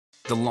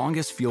The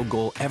longest field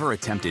goal ever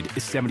attempted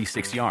is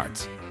 76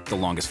 yards. The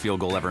longest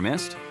field goal ever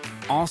missed?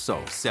 Also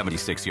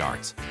 76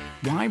 yards.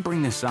 Why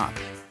bring this up?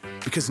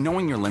 Because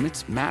knowing your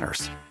limits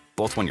matters,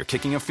 both when you're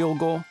kicking a field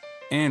goal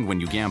and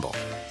when you gamble.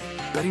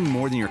 Betting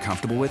more than you're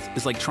comfortable with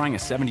is like trying a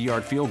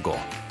 70-yard field goal.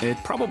 It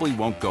probably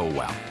won't go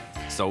well.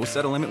 So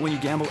set a limit when you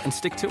gamble and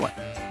stick to it.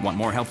 Want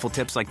more helpful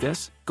tips like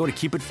this? Go to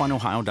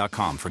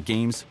keepitfunohio.com for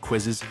games,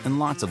 quizzes, and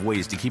lots of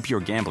ways to keep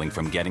your gambling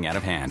from getting out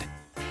of hand.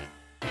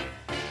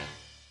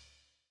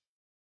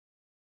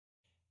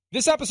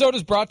 This episode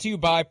is brought to you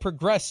by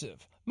Progressive.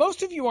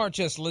 Most of you aren't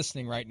just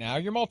listening right now,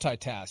 you're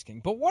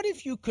multitasking. But what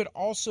if you could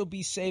also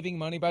be saving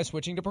money by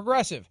switching to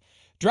Progressive?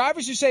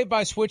 Drivers who save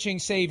by switching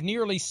save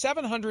nearly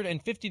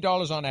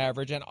 $750 on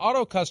average, and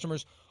auto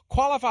customers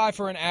qualify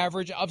for an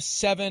average of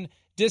 7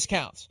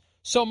 discounts.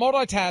 So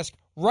multitask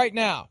right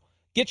now.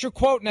 Get your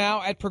quote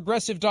now at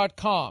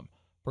Progressive.com.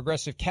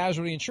 Progressive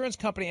Casualty Insurance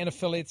Company and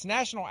affiliates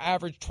national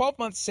average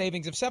 12-month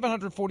savings of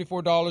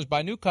 $744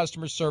 by new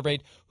customers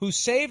surveyed who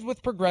saved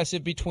with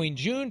Progressive between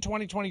June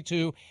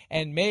 2022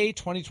 and May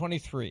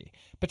 2023.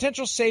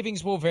 Potential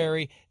savings will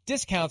vary.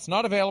 Discounts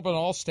not available in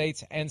all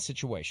states and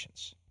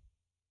situations.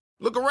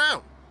 Look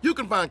around. You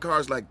can find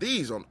cars like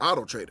these on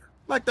AutoTrader,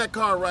 like that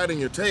car riding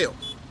your tail.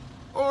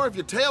 Or if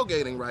you're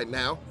tailgating right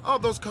now, all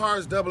those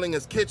cars doubling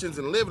as kitchens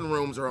and living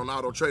rooms are on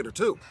AutoTrader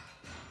too.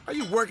 Are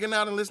you working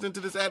out and listening to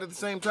this ad at the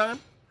same time?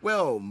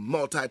 Well,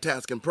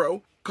 multitasking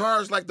pro,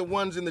 cars like the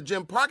ones in the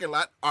gym parking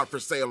lot are for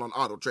sale on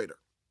AutoTrader.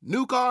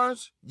 New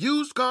cars,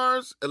 used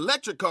cars,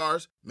 electric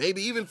cars,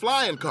 maybe even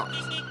flying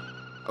cars.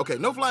 Okay,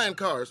 no flying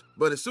cars,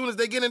 but as soon as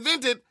they get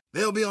invented,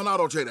 they'll be on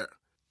AutoTrader.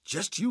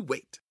 Just you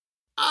wait.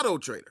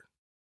 AutoTrader.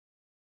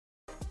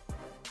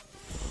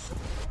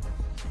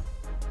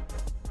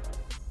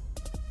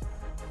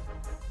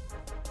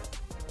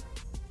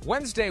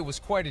 Wednesday was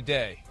quite a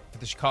day for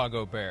the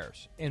Chicago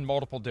Bears in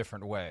multiple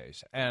different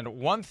ways. And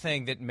one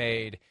thing that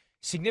made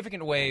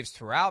significant waves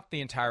throughout the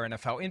entire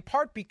NFL, in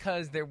part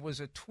because there was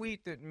a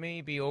tweet that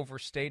maybe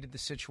overstated the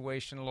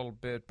situation a little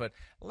bit, but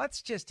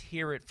let's just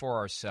hear it for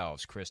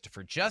ourselves,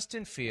 Christopher.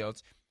 Justin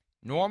Fields,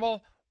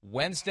 normal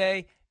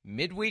Wednesday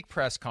midweek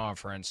press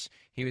conference,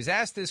 he was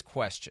asked this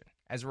question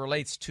as it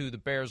relates to the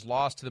Bears'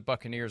 loss to the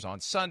Buccaneers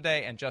on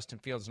Sunday and Justin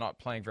Fields not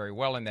playing very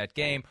well in that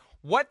game.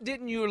 What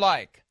didn't you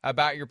like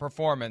about your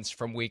performance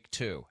from week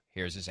 2?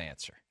 Here's his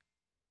answer.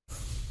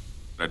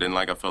 I didn't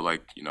like, I felt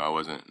like, I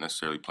wasn't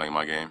necessarily playing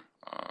my game.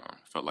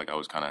 Felt like I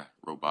was kind of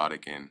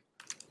robotic and,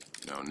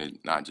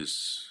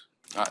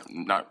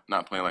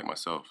 not playing like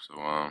myself. So,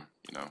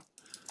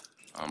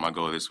 my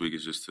goal this week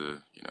is just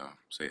to,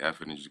 say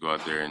F it and just go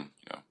out there and,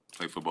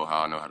 play football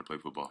how I know how to play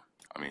football.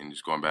 I mean,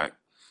 just going back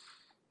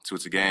to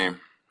it's a game,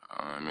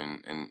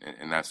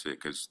 and that's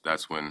it, because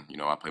that's when,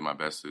 I play my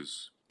best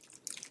is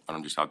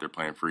I'm just out there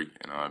playing free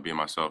and being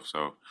myself.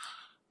 So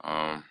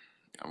I'm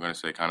going to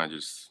say kind of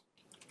just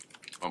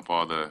bump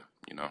all the,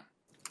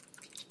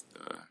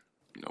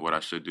 what I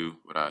should do,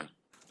 what I,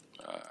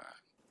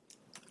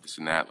 this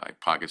and that, like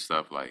pocket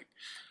stuff, like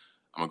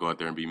I'm going to go out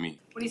there and be me.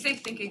 When you say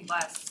thinking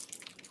less,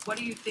 what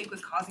do you think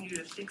was causing you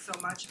to think so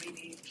much,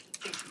 maybe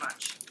think too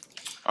much?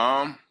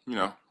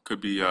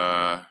 Could be,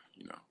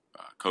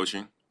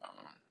 coaching,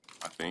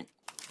 I think.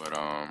 But,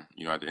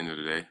 at the end of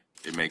the day,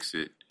 it makes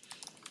it,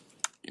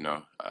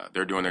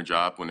 they're doing their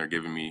job when they're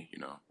giving me,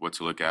 what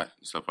to look at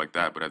and stuff like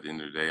that. But at the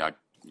end of the day, I,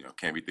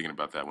 can't be thinking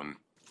about that when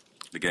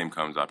the game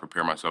comes. I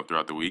prepare myself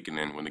throughout the week, and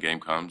then when the game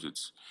comes,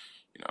 it's,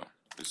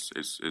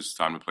 it's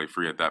time to play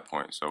free at that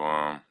point. So,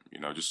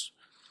 just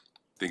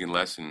thinking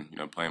less and,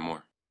 playing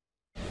more.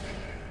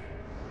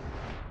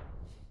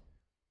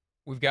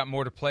 We've got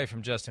more to play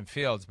from Justin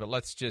Fields, but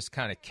let's just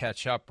kind of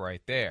catch up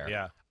right there.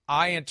 Yeah.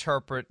 I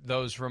interpret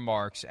those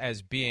remarks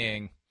as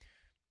being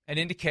an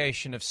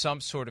indication of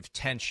some sort of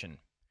tension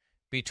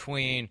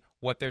between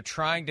what they're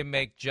trying to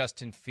make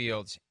Justin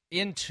Fields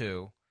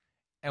into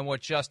and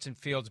what Justin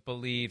Fields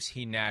believes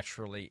he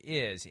naturally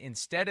is.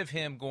 Instead of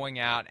him going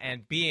out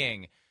and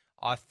being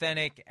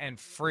authentic and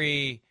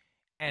free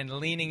and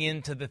leaning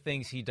into the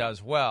things he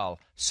does well,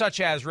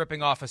 such as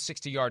ripping off a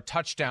 60-yard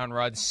touchdown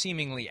run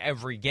seemingly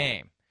every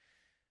game,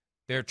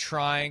 they're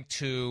trying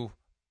to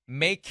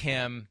make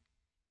him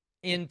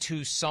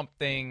into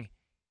something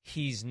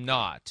he's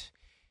not.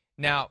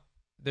 Now,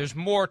 there's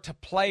more to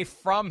play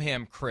from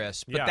him,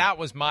 Chris, but that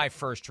was my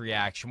first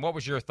reaction. What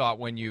was your thought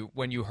when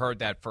you heard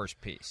that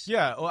first piece?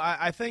 Yeah, well,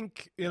 I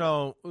think,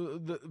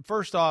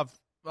 first off,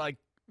 like,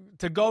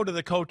 to go to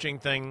the coaching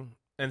thing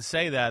and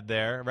say that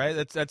there,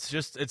 right, that's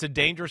just, it's a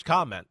dangerous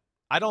comment.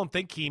 I don't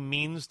think he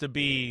means to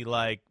be,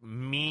 like,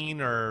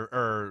 mean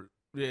or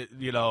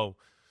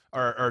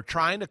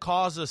trying to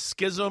cause a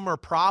schism or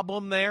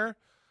problem there,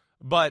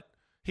 but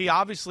he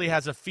obviously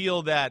has a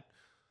feel that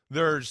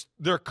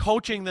they're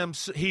coaching them.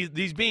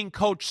 He's being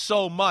coached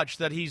so much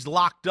that he's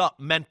locked up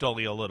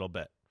mentally a little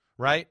bit,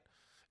 right?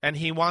 And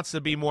he wants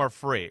to be more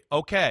free.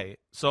 Okay,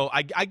 so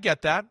I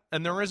get that,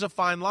 and there is a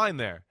fine line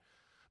there.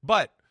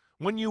 But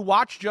when you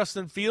watch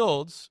Justin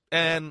Fields,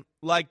 and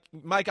like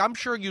Mike, I'm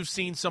sure you've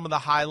seen some of the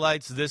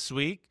highlights this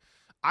week.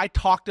 I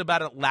talked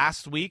about it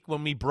last week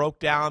when we broke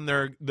down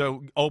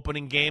the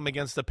opening game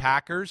against the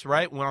Packers,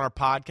 right, on our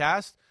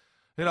podcast.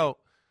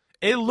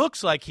 It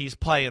looks like he's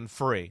playing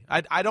free.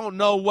 I don't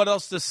know what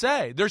else to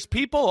say. There's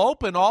people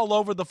open all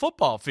over the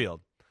football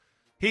field.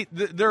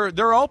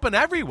 They're open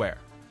everywhere.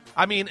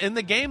 I mean, in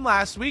the game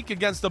last week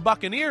against the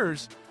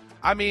Buccaneers,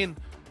 I mean,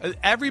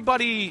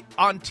 everybody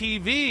on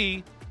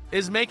TV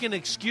is making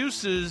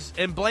excuses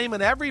and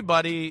blaming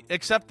everybody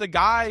except the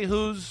guy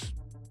who's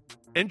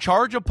in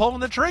charge of pulling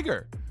the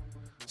trigger.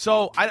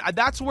 So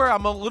that's where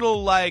I'm a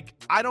little like,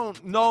 I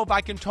don't know if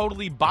I can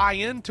totally buy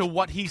into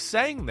what he's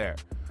saying there,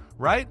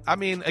 right? I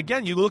mean,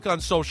 again, you look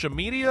on social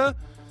media,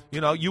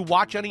 you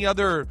watch any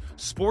other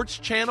sports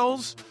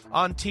channels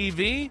on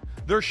TV,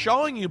 they're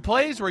showing you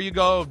plays where you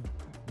go,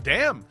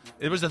 damn,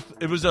 it was a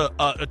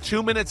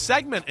 2-minute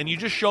segment, and you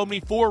just showed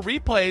me 4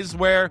 replays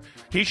where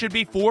he should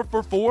be 4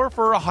 for 4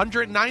 for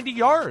 190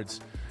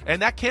 yards.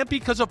 And that can't be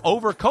because of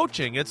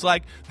overcoaching. It's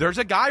like there's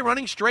a guy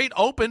running straight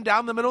open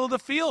down the middle of the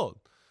field.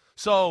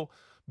 So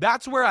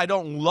that's where I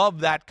don't love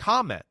that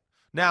comment.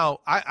 Now,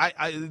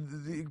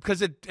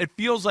 because it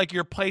feels like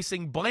you're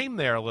placing blame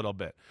there a little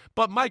bit.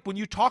 But, Mike, when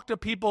you talk to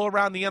people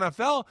around the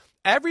NFL,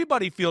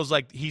 everybody feels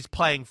like he's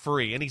playing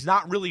free and he's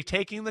not really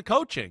taking the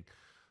coaching.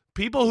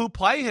 People who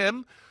play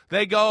him,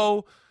 they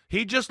go,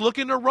 he's just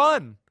looking to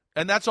run,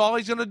 and that's all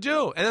he's going to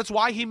do. And that's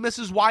why he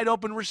misses wide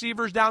open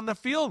receivers down the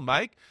field,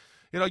 Mike.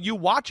 You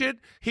watch it,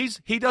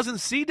 he doesn't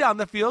see down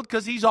the field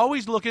because he's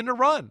always looking to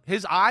run.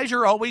 His eyes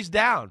are always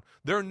down.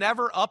 They're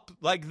never up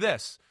like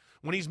this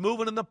when he's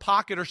moving in the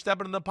pocket or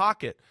stepping in the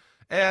pocket.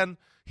 And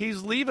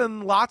he's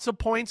leaving lots of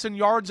points and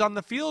yards on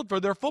the field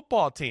for their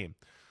football team.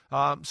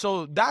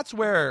 So that's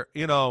where,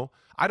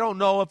 I don't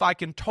know if I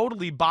can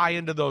totally buy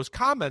into those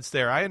comments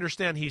there. I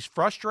understand he's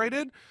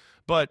frustrated,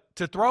 but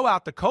to throw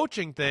out the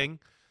coaching thing,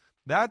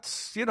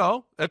 that's,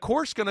 of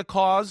course, going to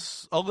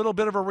cause a little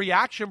bit of a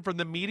reaction from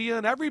the media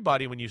and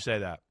everybody when you say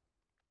that.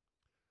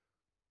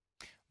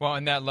 Well,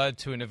 and that led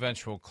to an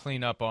eventual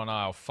cleanup on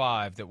aisle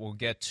 5 that we'll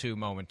get to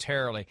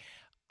momentarily.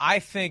 I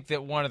think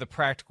that one of the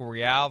practical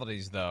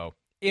realities, though,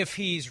 if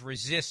he's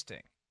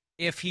resisting,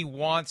 if he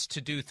wants to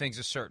do things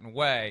a certain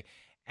way,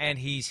 and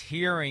he's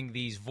hearing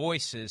these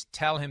voices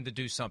tell him to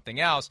do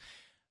something else,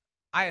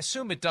 I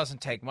assume it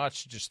doesn't take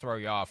much to just throw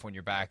you off when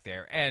you're back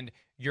there. And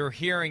you're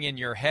hearing in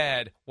your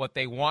head what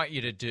they want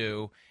you to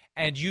do,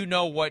 and you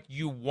know what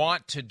you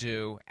want to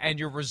do, and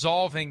you're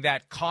resolving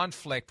that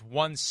conflict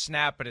one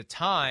snap at a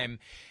time.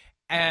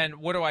 And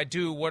what do I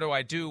do? What do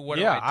I do? What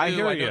do I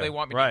do? I know they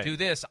want me to do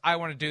this. I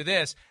want to do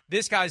this.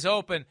 This guy's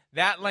open.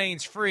 That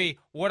lane's free.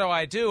 What do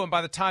I do? And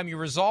by the time you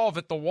resolve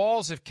it, the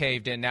walls have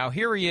caved in. Now,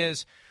 here he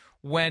is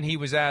when he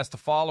was asked the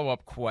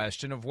follow-up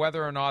question of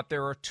whether or not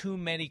there are too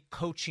many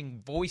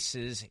coaching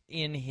voices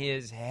in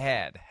his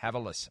head. Have a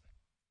listen.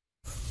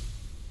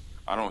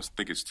 I don't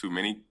think it's too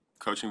many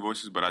coaching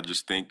voices, but I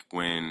just think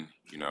when,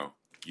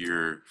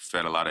 you're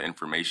fed a lot of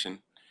information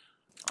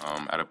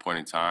at a point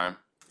in time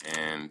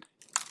and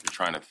you're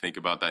trying to think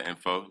about that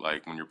info,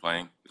 like when you're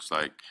playing, it's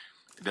like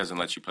it doesn't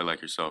let you play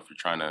like yourself. You're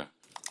trying to,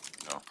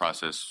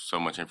 process so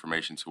much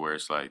information to where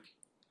it's like,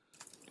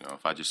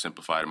 if I just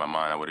simplified in my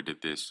mind, I would have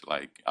did this.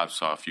 Like, I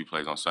saw a few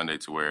plays on Sunday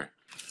to where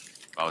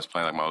if I was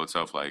playing like my old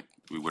self, like,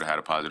 we would have had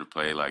a positive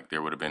play. Like,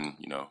 there would have been,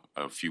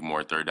 a few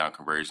more third down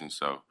conversions.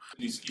 So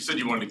you said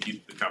you wanted to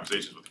keep the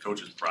conversations with the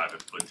coaches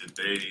private, but did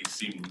they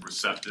seem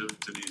receptive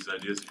to these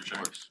ideas that you're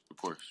sharing? Of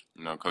course.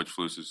 Coach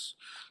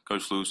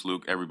Flus,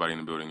 Luke, everybody in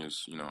the building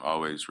is,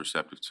 always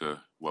receptive to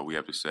what we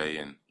have to say.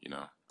 And,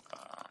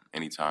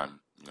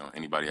 anytime,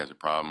 anybody has a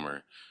problem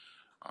or,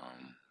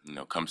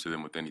 comes to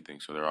them with anything.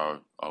 So they're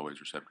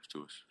always receptive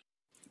to us.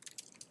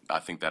 I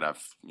think that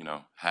I've,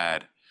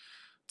 had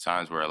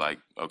times where like,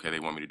 okay, they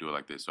want me to do it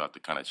like this, so I have to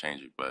kind of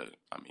change it. But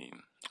I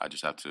mean, I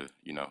just have to,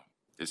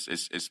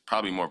 it's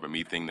probably more of a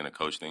me thing than a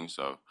coach thing.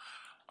 So,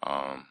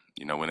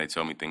 when they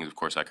tell me things, of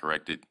course I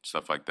correct it,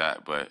 stuff like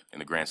that. But in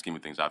the grand scheme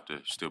of things, I have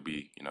to still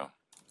be,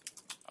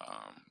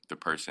 the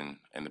person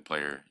and the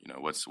player,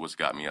 what's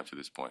got me up to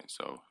this point.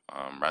 So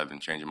rather than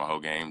changing my whole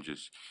game,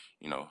 just,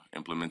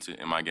 implement it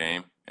in my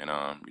game and,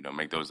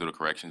 make those little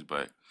corrections,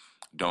 but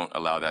don't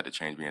allow that to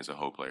change me as a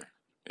whole player.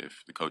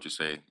 If the coaches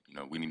say,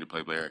 we need to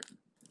play better,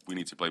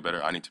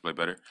 I need to play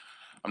better,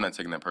 I'm not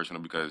taking that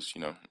personal because,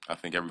 I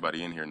think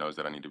everybody in here knows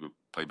that I need to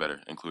play better,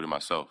 including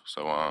myself.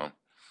 So,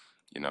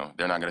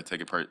 they're not going to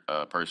take it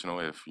personal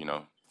if,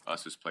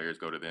 us as players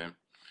go to them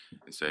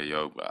and say,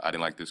 yo, I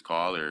didn't like this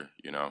call or,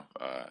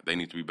 they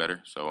need to be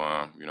better. So,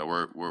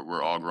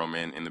 we're all grown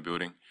men in the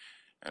building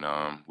and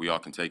we all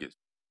can take it.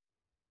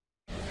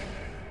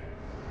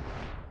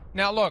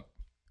 Now, look,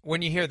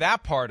 when you hear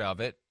that part of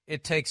it,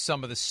 it takes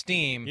some of the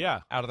steam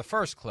out of the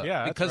first clip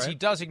because he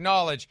does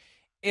acknowledge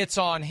it's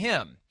on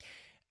him.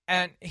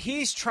 And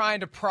he's trying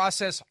to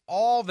process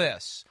all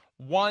this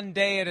one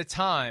day at a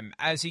time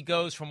as he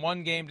goes from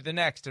one game to the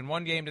next and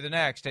one game to the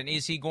next. And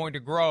is he going to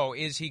grow?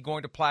 Is he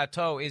going to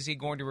plateau? Is he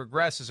going to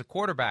regress as a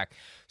quarterback?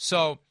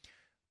 So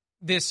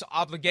this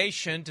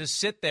obligation to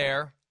sit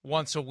there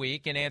once a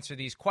week and answer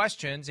these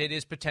questions, it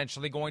is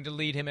potentially going to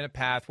lead him in a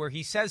path where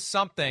he says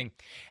something.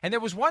 And there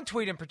was one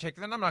tweet in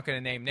particular, and I'm not going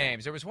to name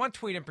names, there was one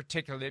tweet in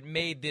particular that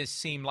made this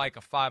seem like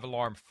a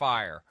 5-alarm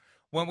fire.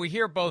 When we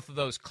hear both of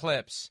those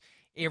clips,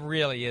 it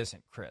really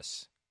isn't,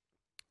 Chris.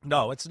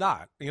 No, it's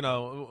not. You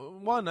know,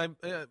 one,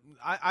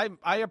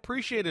 I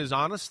appreciate his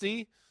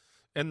honesty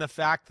and the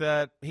fact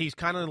that he's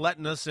kind of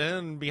letting us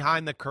in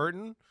behind the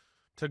curtain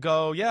to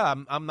go, yeah,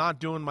 I'm not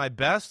doing my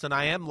best, and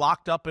I am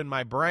locked up in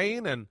my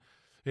brain, and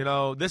you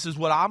know, this is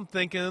what I'm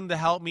thinking to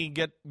help me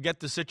get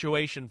the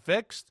situation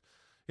fixed.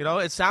 You know,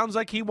 it sounds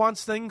like he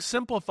wants things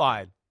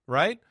simplified,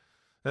 right?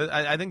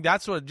 I think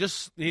that's what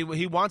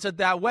he wants it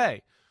that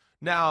way.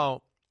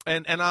 Now,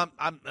 and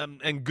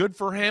I'm good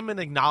for him in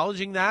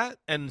acknowledging that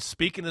and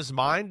speaking his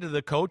mind to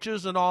the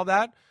coaches and all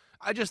that.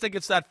 I just think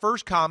it's that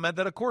first comment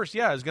that, of course,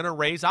 yeah, is going to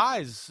raise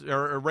eyes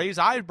or raise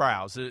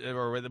eyebrows,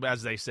 or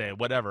as they say,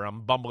 whatever.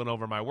 I'm bumbling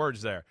over my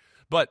words there,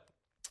 but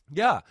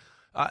yeah.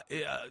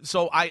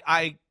 So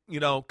I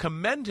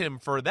commend him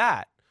for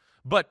that.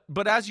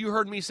 But as you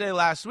heard me say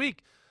last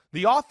week,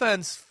 the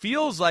offense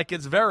feels like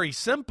it's very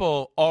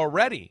simple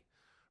already,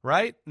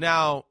 right?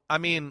 Now, I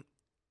mean,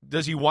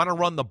 does he want to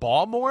run the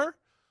ball more?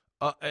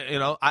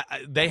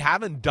 They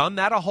haven't done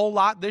that a whole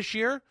lot this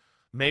year.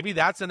 Maybe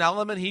that's an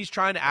element he's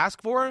trying to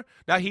ask for.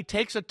 Now, he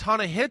takes a ton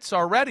of hits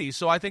already,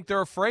 so I think they're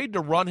afraid to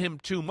run him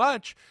too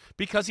much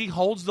because he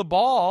holds the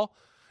ball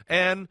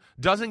and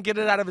doesn't get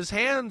it out of his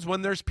hands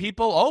when there's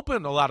people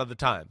open a lot of the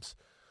times.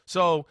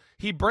 So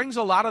he brings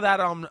a lot of that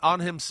on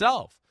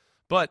himself.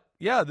 But,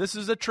 yeah, this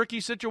is a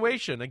tricky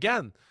situation.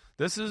 Again,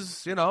 this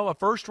is, a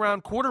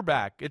first-round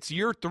quarterback. It's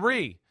year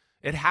 3.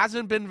 It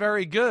hasn't been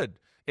very good.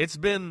 It's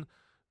been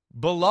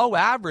below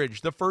average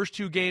the first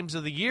 2 games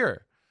of the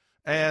year.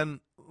 And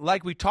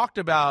like we talked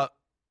about,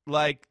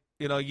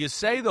 you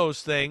say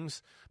those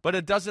things, but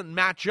it doesn't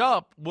match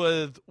up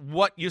with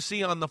what you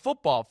see on the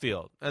football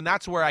field. And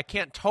that's where I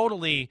can't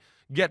totally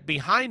get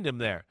behind him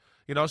there.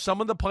 Some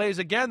of the plays,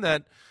 again,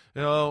 that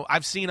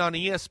I've seen on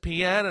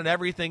ESPN and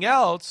everything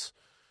else,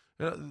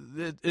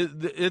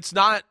 it's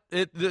not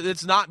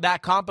that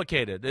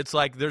complicated. It's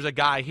like there's a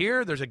guy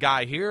here, there's a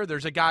guy here,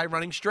 there's a guy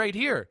running straight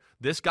here.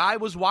 This guy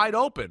was wide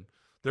open.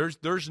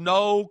 There's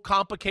no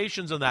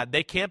complications on that.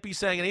 They can't be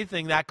saying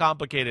anything that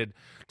complicated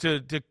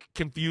to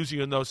confuse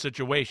you in those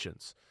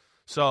situations.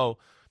 So,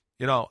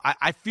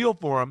 I feel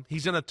for him.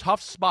 He's in a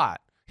tough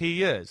spot.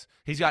 He is.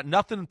 He's got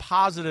nothing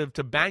positive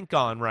to bank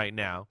on right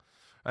now.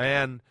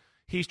 And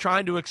he's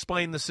trying to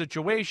explain the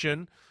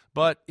situation,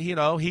 but,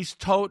 he's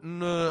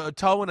towing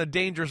a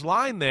dangerous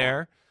line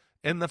there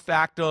in the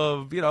fact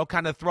of,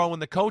 kind of throwing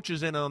the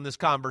coaches in on this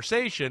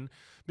conversation,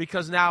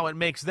 because now it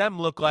makes them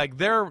look like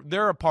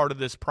they're a part of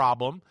this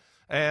problem.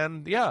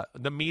 And, yeah,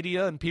 the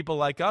media and people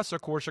like us,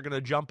 of course, are going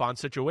to jump on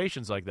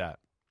situations like that.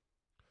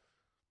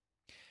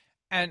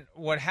 And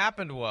what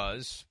happened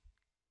was,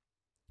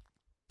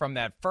 from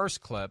that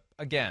first clip,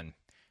 again,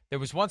 there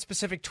was one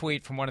specific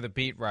tweet from one of the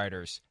beat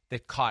writers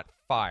that caught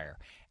fire.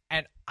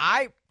 And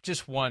I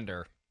just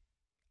wonder,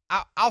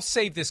 I'll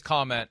save this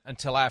comment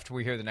until after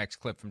we hear the next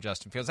clip from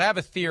Justin Fields. I have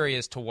a theory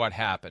as to what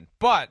happened.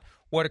 But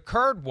what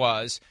occurred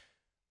was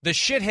the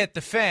shit hit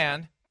the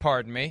fan,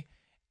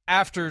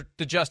 after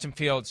the Justin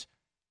Fields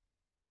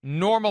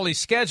normally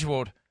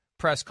scheduled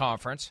press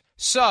conference.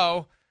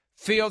 So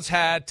Fields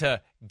had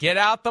to get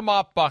out the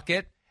mop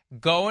bucket,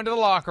 go into the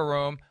locker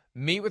room,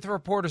 meet with the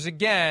reporters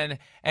again,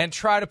 and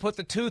try to put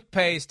the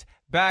toothpaste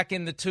back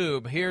in the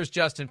tube. Here's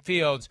Justin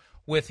Fields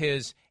with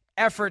his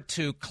effort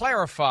to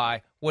clarify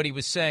what he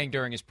was saying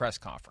during his press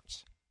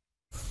conference.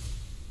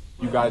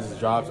 You guys'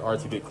 jobs are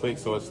to get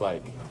clicks, so it's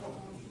like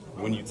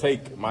when you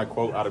take my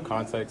quote out of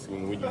context,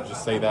 when you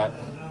just say that,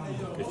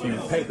 if you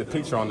paint the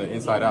picture on the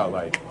inside out,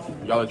 like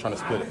y'all are trying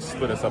to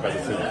split us up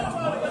as a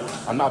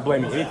team. I'm not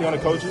blaming anything on the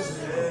coaches.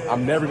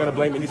 I'm never going to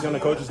blame anything on the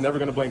coaches, never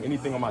going to blame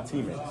anything on my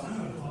teammates.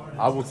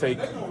 I will take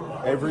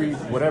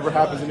whatever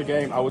happens in the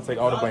game, I will take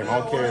all the blame. I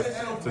don't care if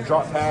it's a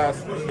drop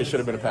pass, it should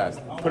have been a pass.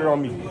 Put it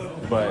on me.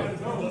 But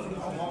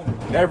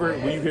never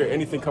will you hear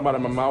anything come out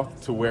of my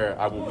mouth to where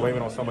I will blame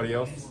it on somebody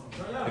else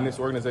in this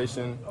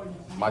organization,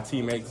 my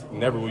teammates.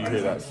 Never will you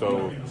hear that.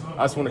 So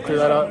I just want to clear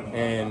that up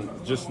and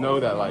just know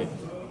that,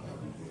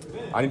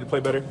 I need to play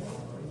better.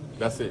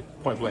 That's it,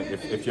 point blank.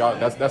 If y'all,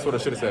 that's what I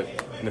should have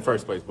said in the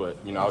first place. But,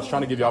 I was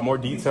trying to give y'all more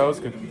details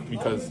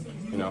because,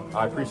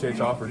 I appreciate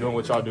y'all for doing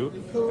what y'all do.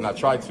 And I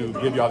try to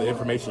give y'all the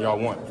information y'all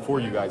want for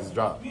you guys'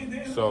 job.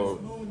 So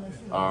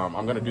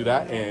I'm going to do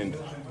that and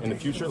in the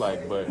future,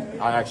 but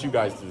I ask you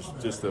guys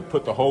just to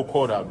put the whole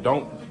quote out.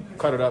 Don't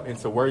cut it up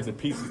into words and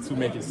pieces to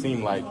make it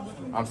seem like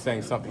I'm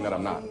saying something that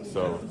I'm not.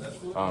 So,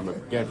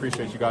 again,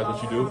 appreciate you guys,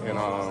 what you do, and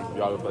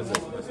y'all have a blessed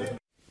day. That's it.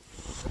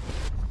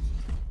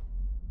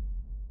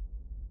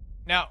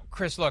 Now,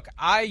 Chris, look,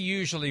 I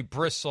usually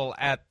bristle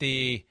at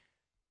the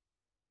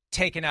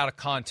taken out of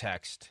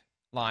context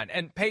line.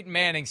 And Peyton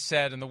Manning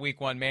said in the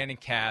Week 1 Manning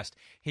cast,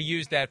 he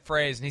used that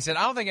phrase, and he said,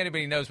 I don't think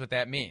anybody knows what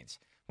that means.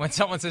 When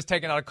someone says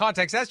taken out of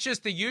context, that's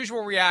just the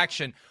usual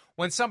reaction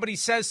when somebody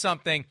says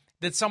something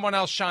that someone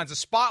else shines a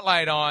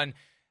spotlight on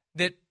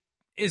that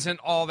isn't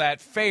all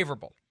that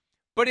favorable.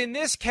 But in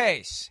this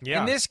case,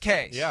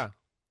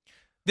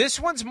 this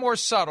one's more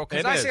subtle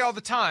because I say all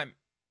the time,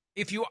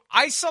 if you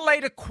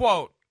isolate a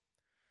quote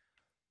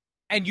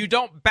and you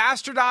don't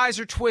bastardize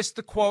or twist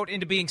the quote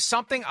into being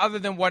something other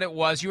than what it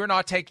was, you are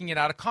not taking it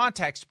out of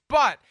context.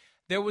 But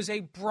there was a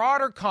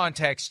broader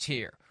context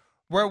here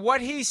where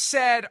what he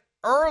said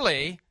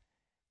early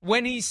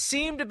when he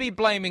seemed to be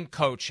blaming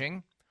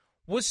coaching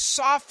was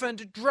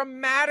softened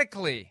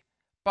dramatically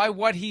by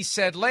what he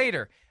said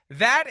later.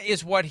 That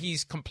is what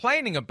he's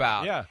complaining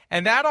about. Yeah.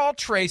 And that all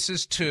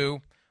traces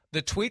to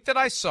the tweet that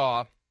I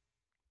saw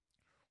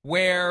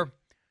where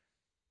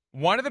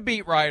one of the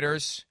beat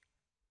writers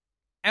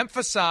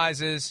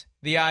emphasizes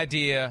the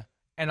idea,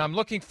 and I'm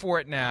looking for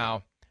it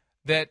now,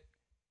 that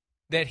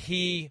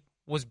he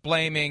was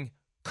blaming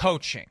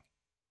coaching.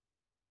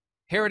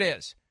 Here it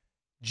is.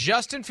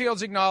 Justin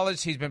Fields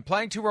acknowledged he's been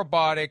playing too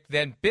robotic,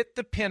 then bit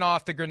the pin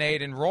off the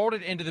grenade and rolled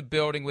it into the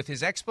building with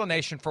his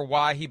explanation for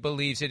why he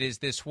believes it is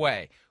this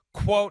way.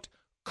 Quote,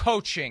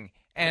 coaching,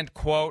 and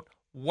quote,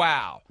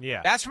 wow.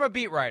 Yeah. That's from a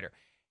beat writer.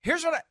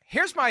 Here's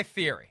my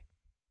theory.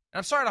 And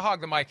I'm sorry to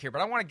hog the mic here,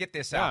 but I want to get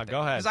this out there.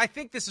 Go ahead. Because I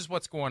think this is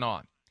what's going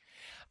on.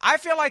 I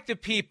feel like the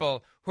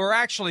people who are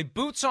actually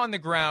boots on the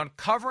ground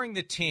covering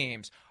the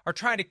teams are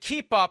trying to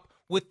keep up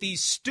with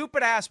these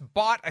stupid-ass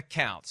bot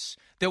accounts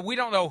that we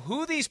don't know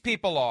who these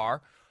people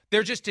are.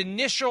 They're just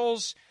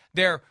initials.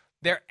 They're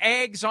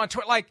eggs on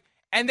Twitter.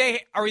 And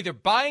they are either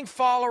buying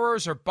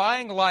followers or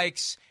buying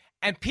likes,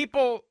 and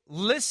people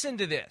listen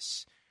to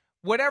this.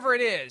 Whatever it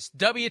is,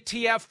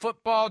 WTF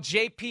football,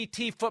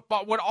 JPT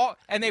football,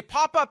 and they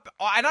pop up,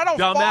 and I don't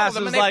follow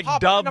them, and they like pop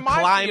Dub into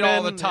my feed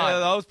all the Kleiman,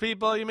 time. those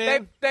people, you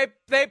mean?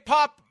 They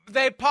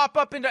pop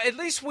up into, at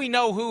least we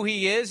know who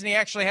he is, and he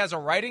actually has a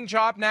writing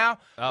job now,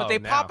 but they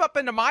pop up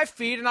into my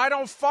feed, and I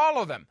don't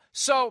follow them.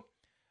 So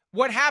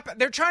what happened?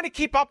 They're trying to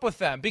keep up with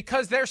them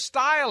because their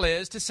style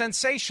is to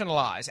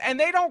sensationalize, and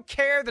they don't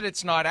care that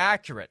it's not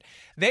accurate.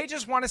 They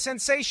just want to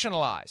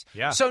sensationalize.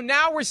 Yeah. So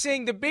now we're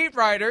seeing the beat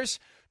writers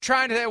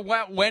trying to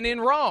when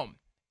in Rome.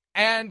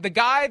 And the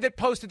guy that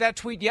posted that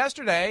tweet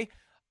yesterday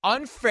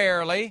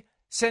unfairly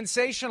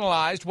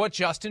sensationalized what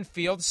Justin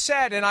Fields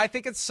said. And I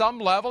think at some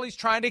level he's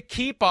trying to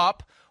keep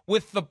up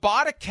with the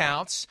bot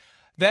accounts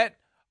that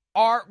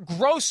are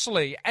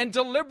grossly and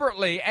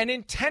deliberately and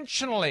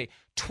intentionally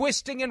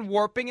twisting and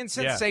warping and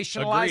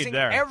sensationalizing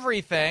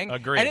everything.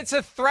 Agreed. And it's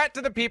a threat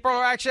to the people who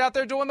are actually out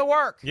there doing the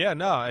work. Yeah,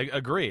 no,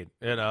 agreed.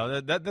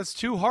 That's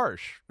too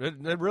harsh.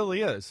 It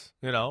really is.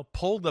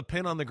 Pull the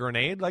pin on the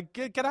grenade. Like,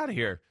 get out of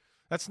here.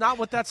 That's not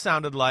what that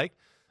sounded like.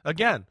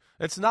 Again,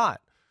 it's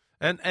not.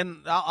 And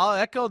I'll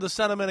echo the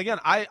sentiment again.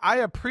 I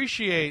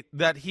appreciate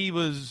that he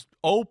was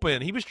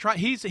open. He was trying.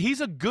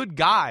 He's a good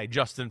guy,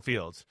 Justin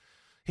Fields.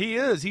 He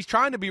is. He's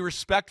trying to be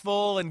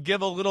respectful and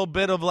give a little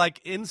bit of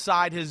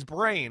inside his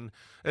brain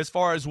as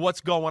far as what's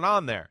going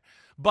on there.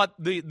 But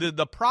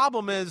the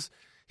problem is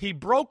he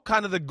broke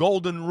kind of the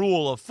golden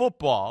rule of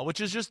football, which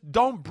is just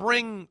don't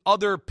bring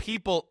other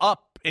people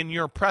up in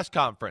your press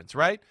conference,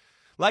 right?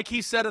 Like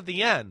he said at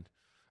the end,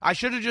 I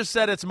should have just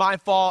said it's my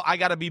fault. I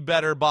got to be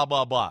better, blah,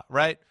 blah, blah,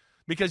 right?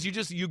 Because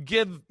you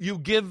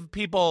give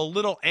people a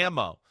little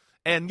ammo.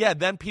 And, yeah,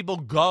 then people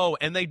go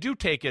and they do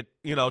take it,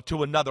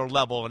 to another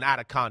level and out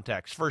of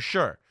context for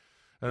sure.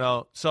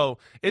 So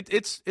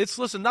it's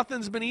listen,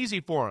 nothing's been easy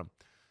for him.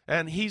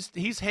 And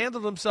he's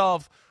handled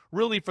himself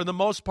really for the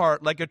most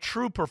part like a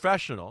true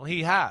professional.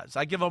 He has.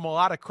 I give him a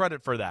lot of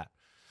credit for that.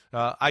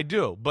 I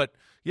do. But,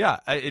 yeah,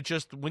 it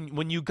just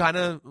when you kind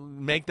of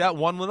make that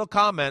one little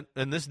comment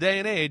in this day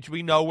and age,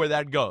 we know where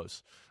that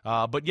goes.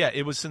 But, yeah,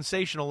 it was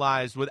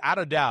sensationalized without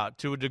a doubt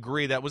to a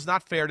degree that was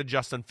not fair to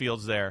Justin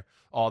Fields there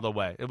all the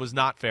way. It was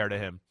not fair to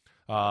him.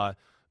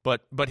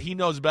 But he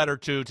knows better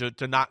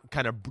to not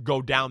kind of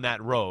go down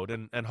that road,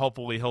 and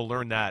hopefully he'll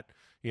learn that,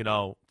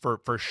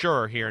 for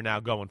sure here now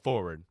going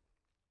forward.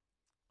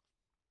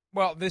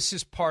 Well, this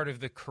is part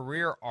of the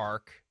career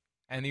arc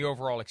and the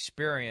overall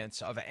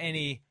experience of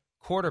any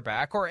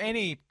quarterback or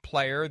any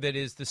player that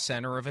is the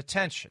center of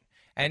attention.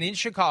 And in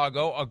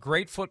Chicago, a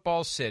great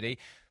football city,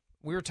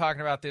 we were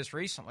talking about this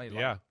recently.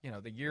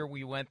 The year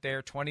we went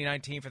there,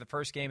 2019, for the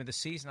first game of the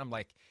season, I'm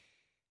like,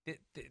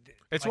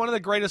 it's one of the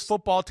greatest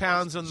football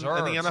towns in the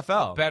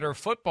NFL. A better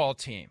football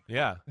team.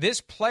 Yeah.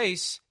 This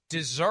place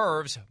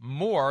deserves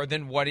more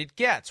than what it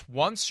gets.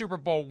 One Super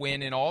Bowl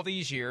win in all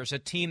these years, a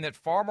team that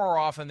far more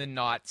often than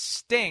not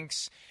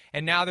stinks,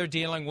 and now they're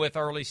dealing with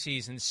early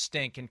season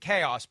stink and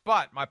chaos.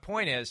 But my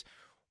point is,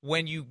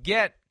 when you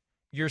get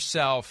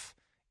yourself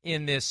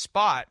in this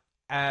spot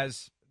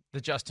as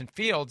the Justin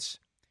Fields,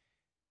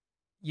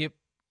 you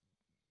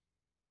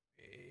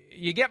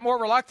get more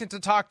reluctant to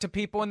talk to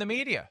people in the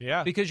media.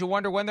 Yeah. Because you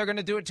wonder when they're going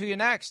to do it to you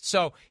next.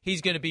 So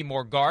he's going to be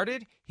more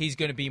guarded. He's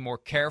going to be more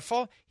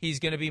careful. He's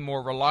going to be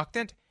more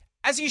reluctant,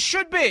 as he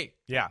should be.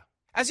 Yeah.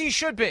 As he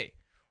should be.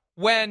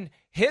 When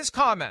his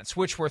comments,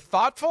 which were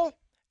thoughtful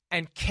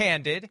and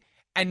candid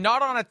and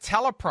not on a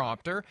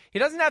teleprompter. He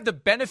doesn't have the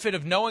benefit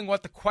of knowing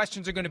what the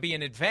questions are going to be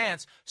in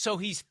advance, so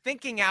he's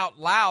thinking out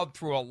loud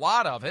through a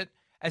lot of it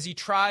as he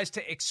tries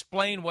to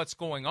explain what's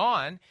going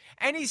on.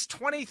 And he's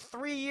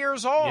 23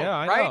 years old,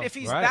 right? Know. If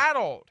he's right. that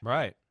old.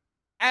 Right.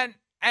 And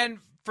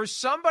for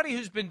somebody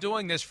who's been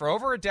doing this for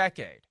over a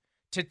decade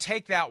to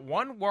take that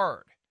one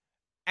word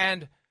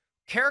and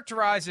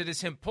characterize it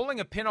as him pulling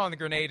a pin on the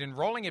grenade and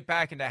rolling it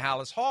back into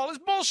Hallis Hall is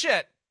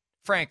bullshit,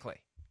 frankly.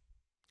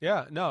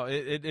 Yeah, no,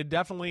 it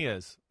definitely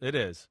is. It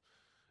is.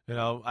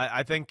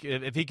 I think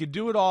if he could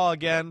do it all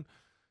again,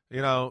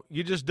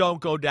 you just don't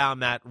go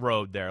down that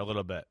road there a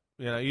little bit.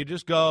 You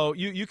just go,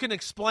 you can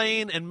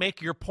explain and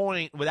make your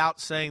point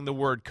without saying the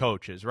word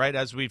coaches, right,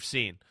 as we've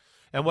seen,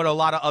 and what a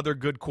lot of other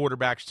good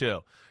quarterbacks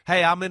do.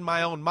 Hey, I'm in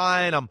my own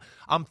mind.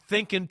 I'm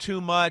thinking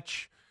too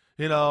much.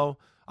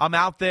 I'm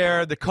out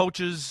there. The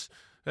coaches,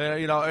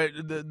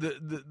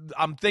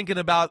 I'm thinking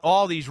about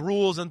all these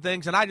rules and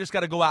things, and I just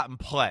got to go out and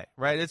play,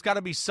 right? It's got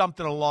to be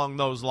something along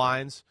those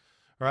lines,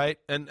 right?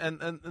 And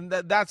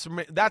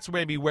that's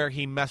maybe where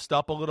he messed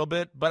up a little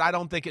bit, but I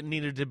don't think it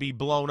needed to be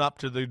blown up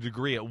to the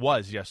degree it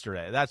was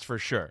yesterday. That's for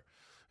sure.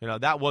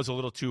 That was a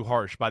little too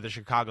harsh by the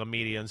Chicago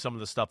media and some of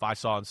the stuff I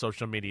saw on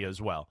social media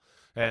as well.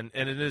 And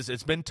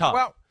it's been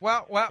tough.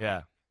 Well.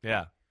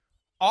 Yeah.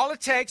 All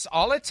it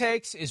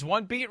takes is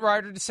one beat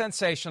writer to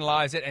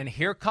sensationalize it, and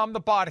here come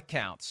the bot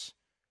accounts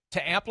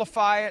to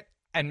amplify it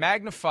and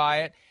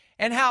magnify it.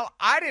 And Hal,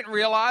 I didn't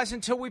realize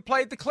until we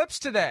played the clips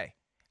today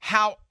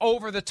how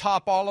over the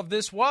top all of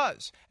this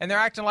was. And they're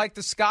acting like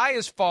the sky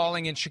is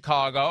falling in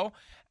Chicago.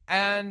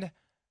 And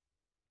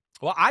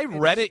well, I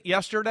read it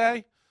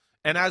yesterday,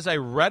 and as I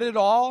read it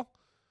all,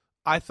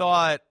 I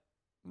thought,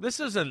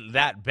 this isn't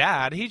that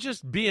bad. He's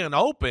just being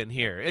open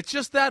here. It's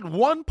just that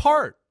one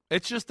part.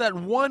 It's just that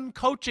one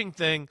coaching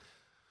thing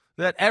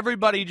that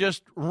everybody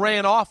just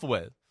ran off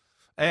with.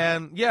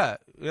 And, yeah,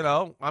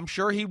 I'm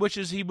sure he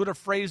wishes he would have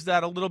phrased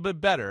that a little bit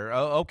better.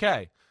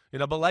 Okay.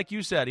 But like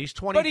you said, he's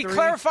 23. But he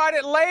clarified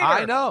it later.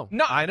 I know.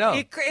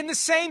 In the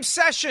same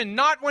session,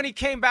 not when he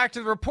came back to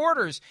the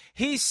reporters.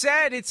 He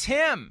said it's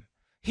him.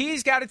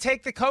 He's got to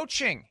take the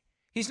coaching.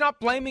 He's not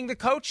blaming the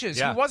coaches.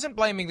 Yeah. He wasn't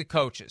blaming the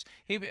coaches.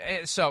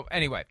 So,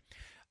 anyway,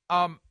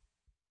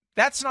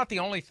 that's not the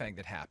only thing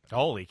that happened.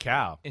 Holy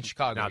cow. In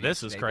Chicago. Now,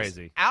 this is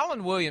crazy. This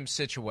Alan Williams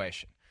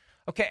situation.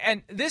 Okay,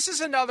 and this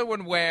is another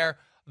one where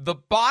the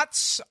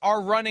bots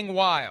are running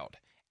wild,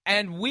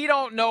 and we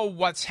don't know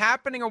what's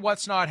happening or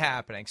what's not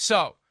happening.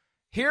 So,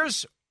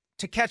 here's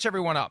to catch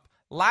everyone up.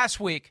 Last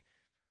week,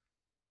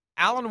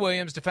 Alan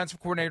Williams, defensive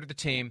coordinator of the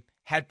team,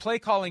 had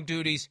play-calling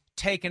duties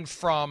taken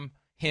from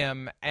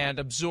him and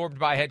absorbed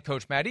by head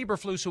coach Matt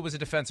Eberflus, who was a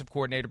defensive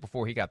coordinator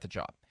before he got the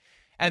job.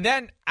 And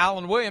then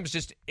Alan Williams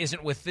just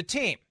isn't with the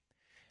team.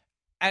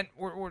 And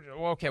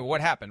okay, what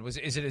happened?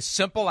 Is it as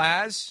simple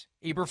as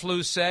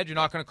Eberflus said, you're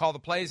not going to call the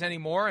plays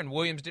anymore, and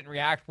Williams didn't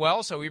react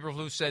well, so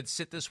Eberflus said,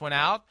 sit this one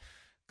out,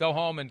 go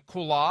home and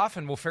cool off,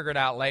 and we'll figure it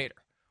out later.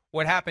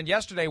 What happened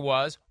yesterday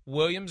was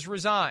Williams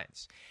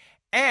resigns.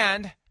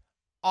 And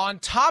on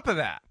top of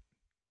that,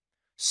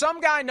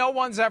 some guy no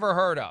one's ever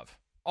heard of,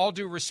 all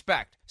due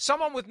respect,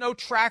 someone with no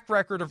track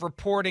record of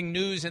reporting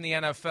news in the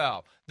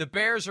NFL, the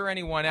Bears or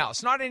anyone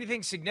else. Not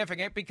anything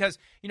significant because,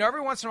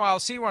 every once in a while I'll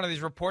see one of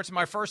these reports and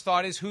my first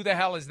thought is, who the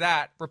hell is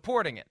that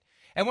reporting it?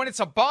 And when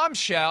it's a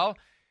bombshell,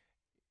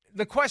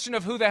 the question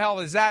of who the hell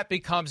is that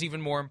becomes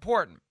even more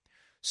important.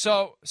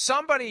 So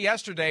somebody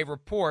yesterday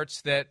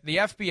reports that the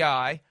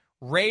FBI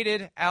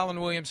raided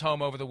Alan Williams'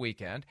 home over the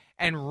weekend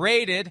and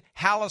raided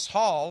Hallis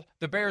Hall,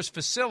 the Bears'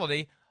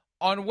 facility,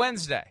 on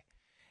Wednesday.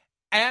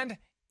 And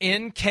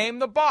in came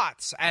the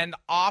bots, and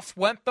off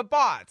went the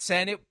bots,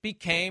 and it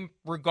became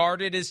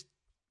regarded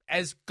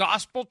as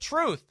gospel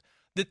truth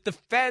that the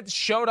feds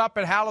showed up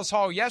at Hallis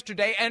Hall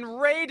yesterday and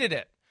raided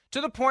it,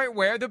 to the point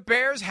where the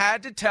Bears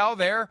had to tell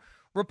their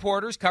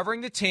reporters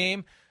covering the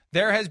team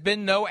there has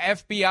been no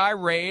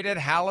FBI raid at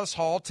Hallis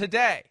Hall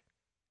today.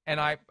 And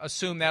I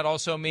assume that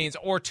also means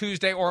or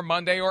Tuesday or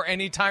Monday or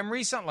any time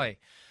recently.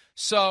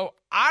 So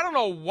I don't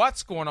know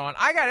what's going on.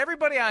 I got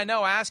everybody I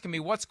know asking me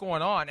what's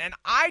going on, and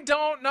I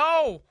don't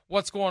know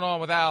what's going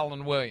on with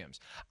Alan Williams.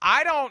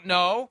 I don't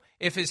know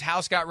if his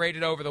house got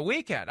raided over the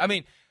weekend. I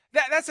mean,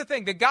 that's the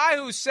thing. The guy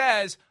who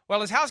says,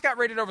 well, his house got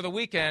raided over the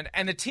weekend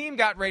and the team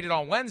got raided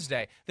on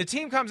Wednesday, the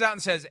team comes out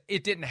and says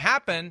it didn't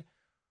happen.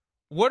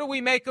 What do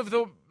we make of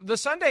the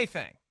Sunday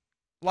thing?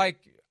 Like,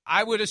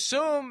 I would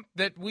assume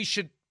that we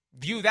should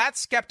view that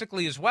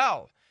skeptically as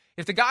well.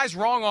 If the guy's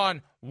wrong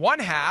on one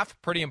half,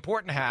 pretty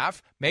important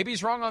half, maybe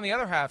he's wrong on the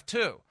other half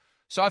too.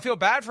 So I feel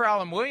bad for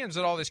Alan Williams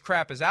that all this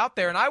crap is out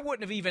there, and I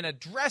wouldn't have even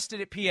addressed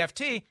it at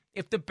PFT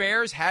if the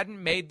Bears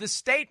hadn't made the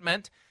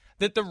statement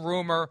that the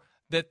rumor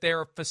that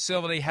their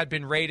facility had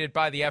been raided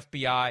by the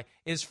FBI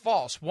is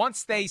false.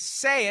 Once they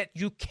say it,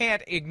 you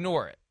can't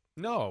ignore it.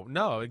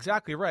 No,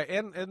 exactly right.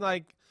 And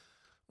like,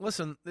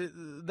 listen,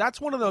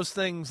 that's one of those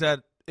things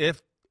that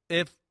if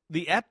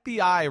the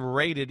FBI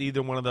raided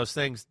either one of those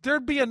things,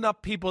 there'd be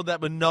enough people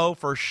that would know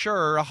for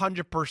sure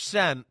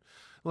 100%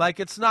 Like,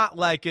 it's not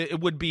like it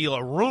would be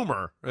a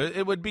rumor.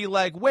 It would be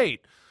like,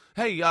 wait,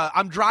 hey,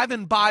 I'm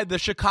driving by the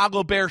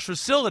Chicago Bears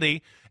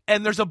facility,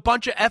 and there's a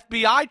bunch of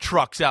FBI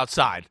trucks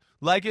outside.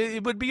 Like,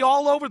 it would be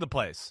all over the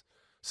place.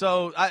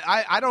 So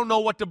I don't know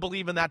what to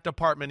believe in that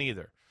department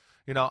either.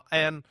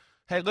 And,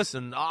 hey,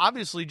 listen,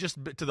 obviously just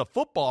to the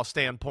football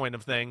standpoint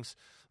of things,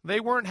 they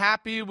weren't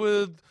happy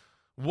with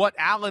what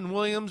Alan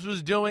Williams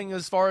was doing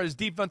as far as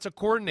defensive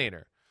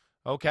coordinator,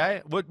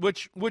 okay?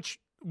 Which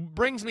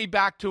brings me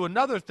back to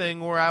another thing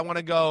where I want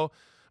to go,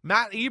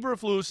 Matt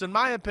Eberflus, in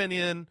my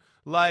opinion,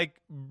 like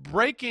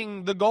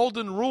breaking the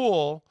golden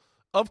rule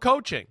of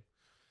coaching.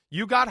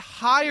 You got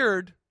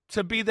hired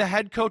to be the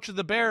head coach of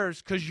the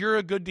Bears because you're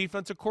a good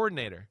defensive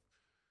coordinator.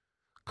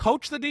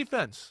 Coach the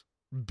defense.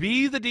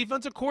 Be the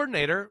defensive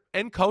coordinator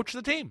and coach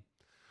the team.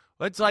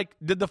 It's like,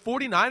 did the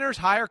 49ers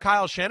hire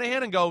Kyle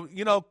Shanahan and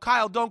go,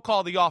 Kyle, don't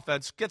call the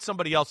offense. Get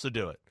somebody else to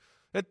do it.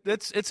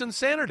 It's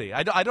insanity.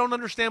 I don't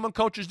understand when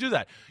coaches do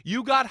that.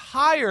 You got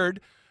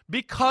hired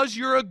because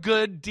you're a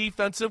good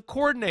defensive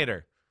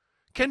coordinator.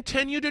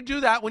 Continue to do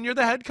that when you're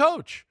the head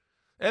coach.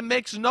 It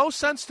makes no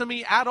sense to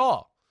me at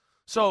all.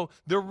 So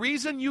the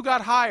reason you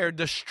got hired,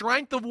 the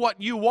strength of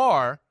what you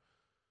are,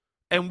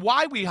 and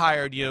why we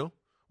hired you,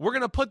 we're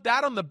going to put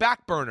that on the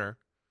back burner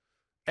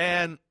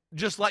and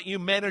just let you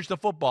manage the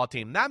football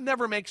team. That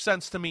never makes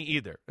sense to me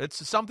either.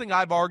 It's something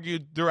I've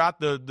argued throughout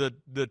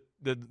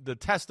the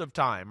test of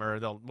time, or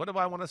what do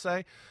I want to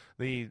say?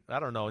 I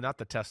don't know, not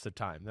the test of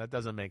time. That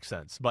doesn't make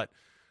sense. But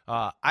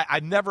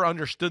I never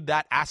understood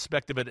that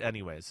aspect of it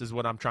anyways, is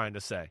what I'm trying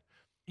to say.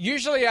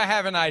 Usually I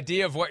have an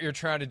idea of what you're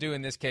trying to do.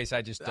 In this case,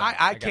 I just don't.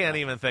 I can't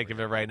even think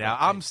of it right now.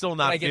 Okay. I'm still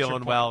not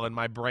feeling well, and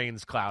my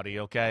brain's cloudy,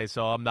 okay?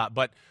 So I'm not.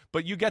 But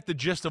you get the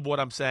gist of what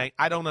I'm saying.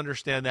 I don't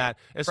understand that.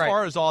 As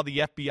far as all the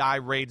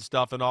FBI raid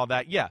stuff and all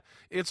that, yeah,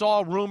 it's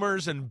all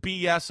rumors and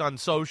BS on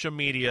social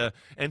media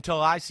until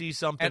I see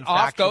something and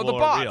off factual go the or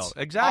bots. real.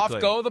 Exactly.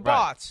 Off go the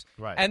bots.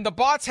 Right. And the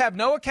bots have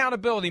no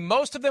accountability.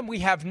 Most of them, we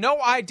have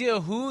no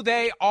idea who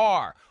they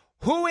are.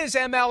 Who is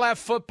MLF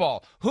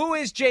football? Who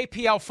is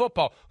JPL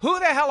football? Who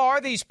the hell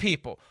are these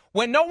people?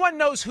 When no one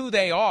knows who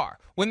they are,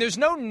 when there's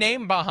no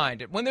name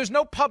behind it, when there's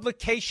no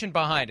publication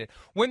behind it,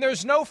 when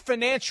there's no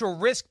financial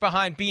risk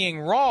behind being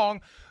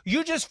wrong,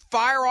 you just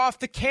fire off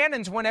the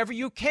cannons whenever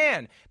you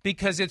can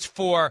because it's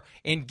for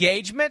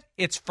engagement,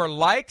 it's for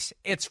likes,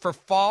 it's for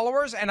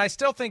followers, and I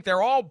still think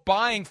they're all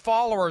buying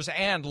followers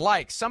and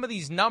likes. Some of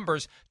these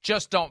numbers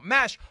just don't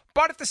mesh.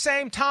 But at the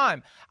same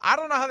time, I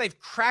don't know how they've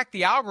cracked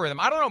the algorithm.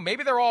 I don't know.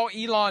 Maybe they're all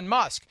Elon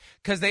Musk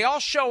because they all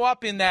show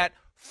up in that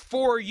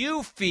For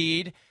You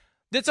feed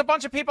that's a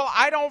bunch of people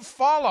I don't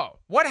follow.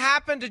 What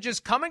happened to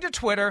just coming to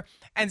Twitter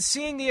and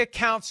seeing the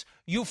accounts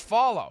you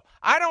follow?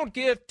 I don't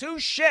give two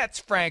shits,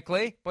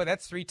 frankly. Boy,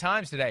 that's 3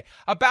 times today.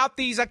 About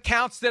these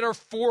accounts that are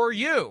for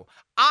you.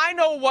 I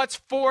know what's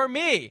for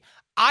me.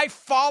 I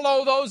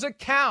follow those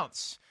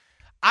accounts.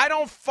 I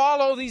don't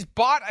follow these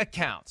bot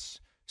accounts.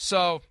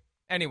 So,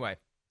 anyway.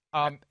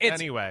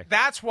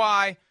 That's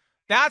why.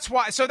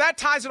 So that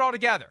ties it all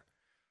together.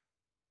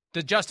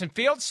 The Justin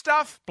Fields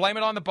stuff, blame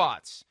it on the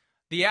bots.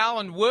 The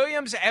Alan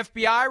Williams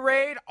FBI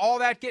raid, all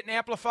that getting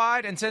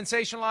amplified and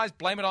sensationalized,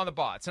 blame it on the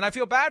bots. And I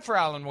feel bad for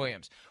Alan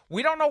Williams.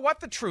 We don't know what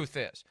the truth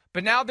is,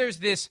 but now there's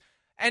this,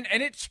 and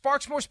it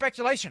sparks more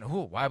speculation.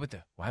 Ooh, why would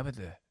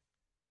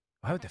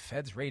the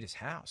feds raid his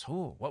house?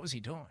 Ooh, what was he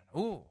doing?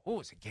 Ooh,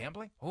 is it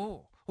gambling?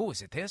 Ooh,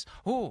 is it this?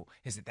 Ooh,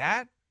 is it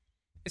that?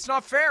 It's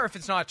not fair if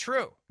it's not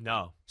true.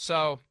 No.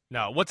 So.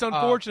 No. What's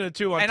unfortunate,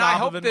 too, on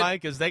top of it,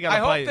 Mike, is they got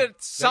to play. I hope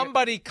that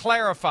somebody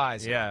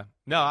clarifies it. Yeah.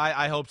 No,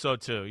 I hope so,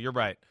 too. You're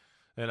right.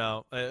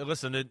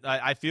 Listen,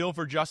 I feel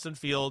for Justin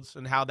Fields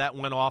and how that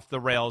went off the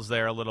rails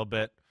there a little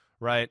bit,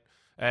 right?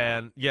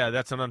 And, yeah,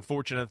 that's an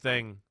unfortunate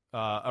thing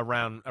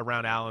around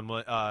Alan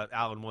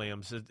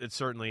Williams. It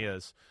certainly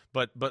is.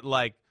 But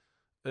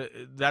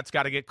that's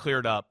got to get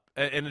cleared up.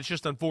 And it's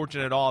just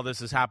unfortunate all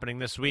this is happening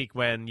this week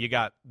when you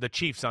got the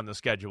Chiefs on the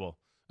schedule.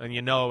 And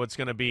you know it's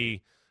going to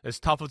be as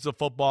tough as a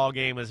football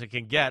game as it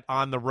can get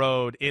on the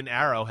road in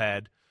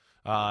Arrowhead.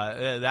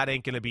 That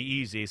ain't going to be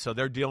easy. So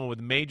they're dealing with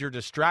major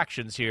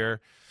distractions here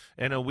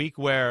in a week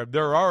where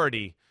they're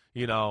already,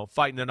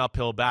 fighting an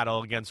uphill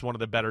battle against one of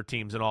the better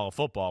teams in all of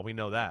football. We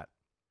know that.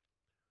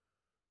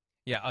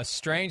 Yeah, a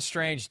strange,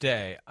 strange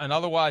day. An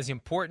otherwise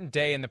important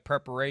day in the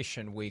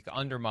preparation week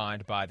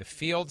undermined by the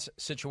Fields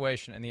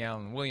situation and the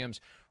Alan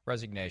Williams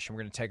resignation.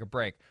 We're going to take a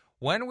break.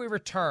 When we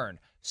return,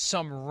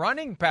 some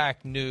running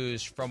back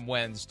news from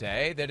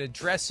Wednesday that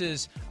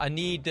addresses a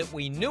need that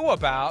we knew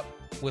about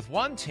with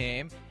one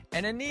team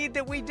and a need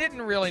that we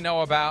didn't really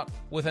know about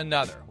with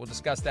another. We'll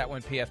discuss that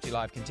when PFT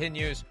Live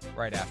continues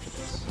right after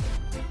this.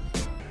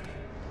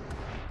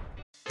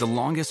 The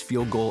longest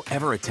field goal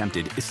ever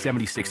attempted is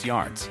 76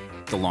 yards.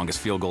 The longest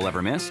field goal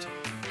ever missed?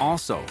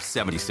 Also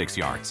 76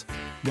 yards.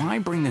 Why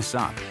bring this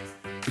up?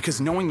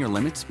 Because knowing your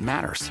limits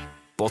matters,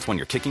 both when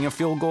you're kicking a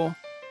field goal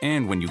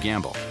and when you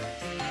gamble.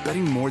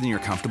 Betting more than you're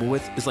comfortable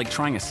with is like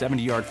trying a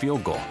 70-yard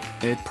field goal.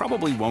 It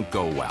probably won't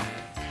go well.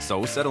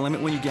 So set a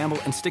limit when you gamble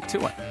and stick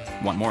to it.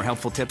 Want more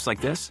helpful tips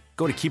like this?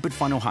 Go to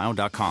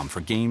keepitfunohio.com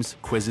for games,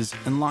 quizzes,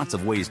 and lots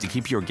of ways to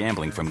keep your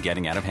gambling from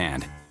getting out of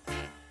hand.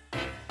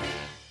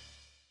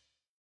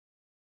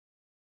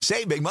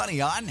 Save big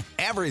money on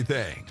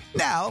everything.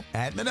 Now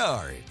at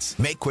Menards.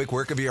 Make quick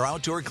work of your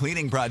outdoor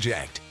cleaning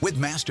project with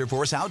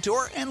Masterforce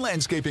outdoor and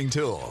landscaping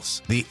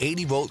tools. The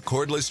 80-volt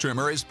cordless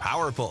trimmer is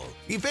powerful,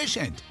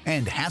 efficient,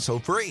 and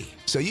hassle-free.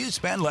 So you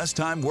spend less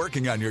time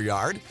working on your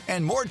yard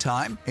and more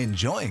time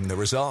enjoying the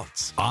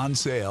results. On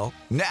sale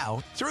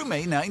now through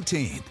May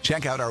 19th.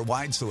 Check out our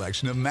wide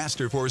selection of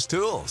Masterforce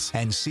tools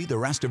and see the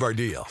rest of our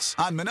deals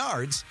on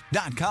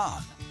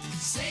Menards.com.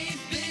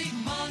 Save big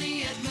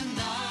money at Menards.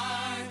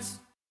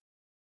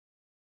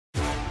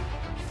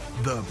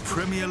 The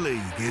Premier League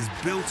is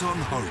built on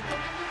hope.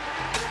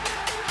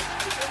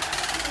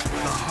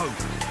 The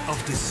hope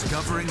of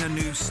discovering a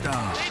new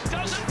star. It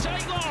doesn't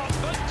take long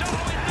for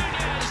Darwin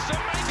Nunez to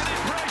make an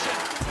impression.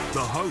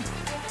 The hope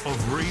of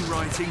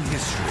rewriting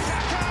history.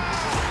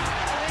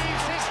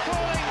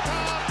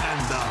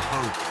 And the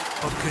hope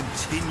of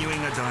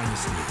continuing a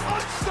dynasty.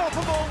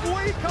 Unstoppable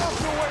week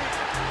after week.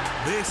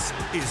 This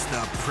is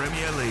the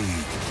Premier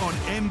League on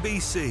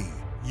NBC,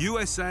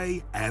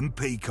 USA, and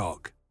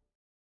Peacock.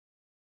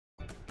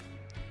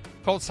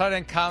 Colts tight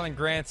end Kylen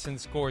Granson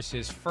scores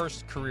his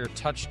first career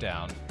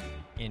touchdown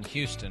in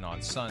Houston on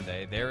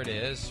Sunday. There it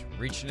is,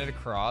 reaching it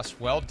across.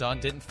 Well done.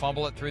 Didn't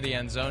fumble it through the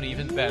end zone.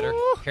 Even better.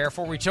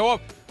 Careful reach. Oh,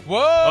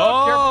 whoa.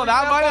 Oh,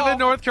 that might have been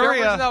North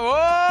Korea.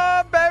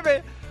 Oh,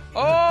 baby.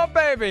 Oh,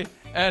 baby.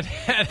 And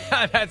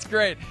that's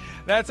great.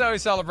 That's how he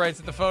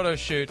celebrates at the photo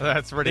shoot.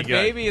 That's pretty good. The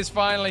baby is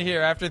finally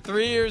here. After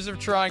 3 years of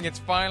trying, it's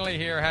finally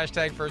here.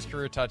 Hashtag first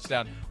career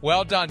touchdown.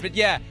 Well done. But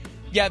yeah,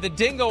 the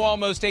dingo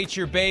almost ate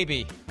your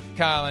baby,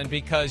 Kylen,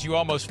 because you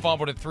almost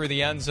fumbled it through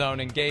the end zone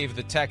and gave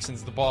the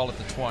Texans the ball at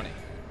the 20.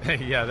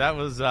 Yeah, that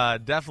was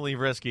definitely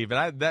risky,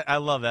 but I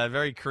love that.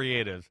 Very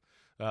creative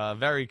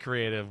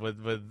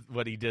with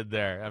what he did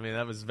there. I mean,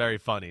 that was very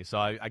funny, so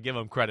I give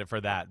him credit for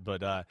that.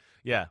 But,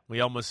 yeah, we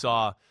almost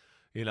saw,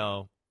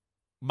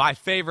 my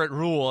favorite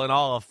rule in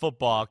all of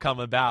football come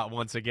about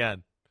once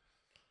again.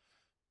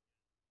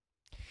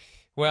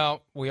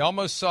 Well, we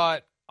almost saw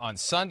it on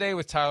Sunday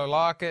with Tyler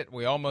Lockett.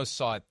 We almost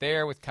saw it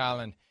there with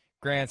Kylen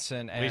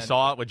Granson. And we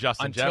saw it with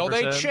Justin Jefferson.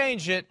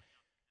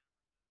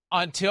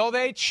 Until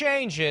they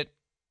change it,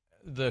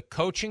 the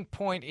coaching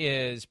point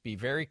is be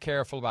very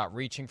careful about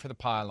reaching for the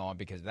pylon,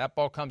 because if that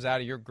ball comes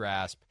out of your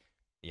grasp,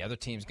 the other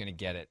team's going to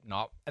get it,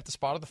 not at the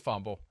spot of the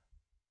fumble,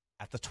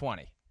 at the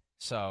 20.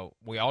 So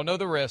we all know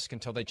the risk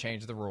until they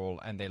change the rule,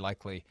 and they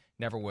likely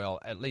never will,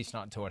 at least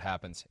not until it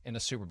happens in a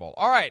Super Bowl.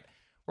 All right,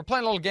 we're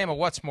playing a little game of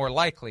what's more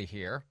likely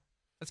here.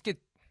 Let's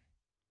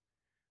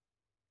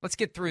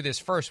get through this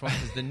first one,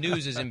 because the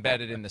news is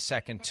embedded in the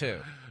second, too.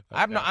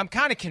 Okay. I'm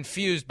kind of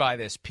confused by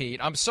this, Pete.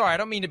 I'm sorry. I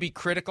don't mean to be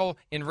critical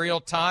in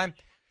real time.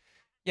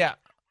 Yeah.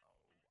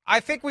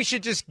 I think we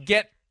should just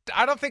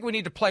I don't think we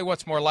need to play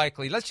what's more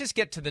likely. Let's just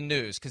get to the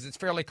news, because it's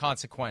fairly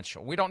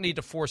consequential. We don't need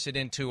to force it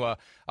into a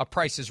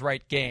Price is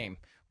Right game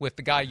with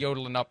the guy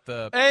yodeling up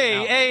the...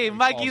 Hey,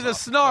 Mikey the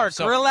Snark.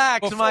 So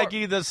relax,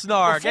 Mikey the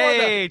Snark.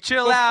 Hey,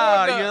 chill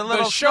out. You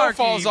little the show snarky,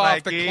 falls Mikey.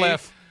 off the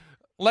cliff.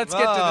 Let's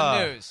get to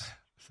the news.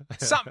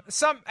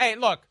 Hey,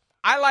 look,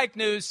 I like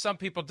news. Some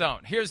people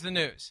don't. Here's the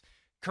news.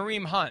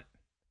 Kareem Hunt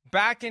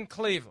back in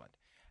Cleveland.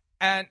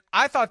 And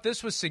I thought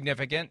this was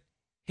significant.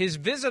 His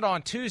visit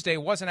on Tuesday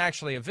wasn't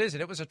actually a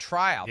visit. It was a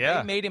tryout.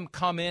 Yeah. They made him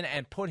come in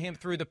and put him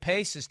through the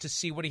paces to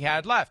see what he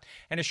had left.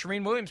 And as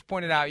Shereen Williams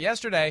pointed out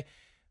yesterday,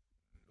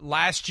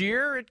 last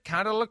year it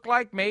kind of looked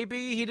like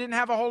maybe he didn't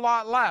have a whole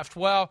lot left.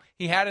 Well,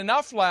 he had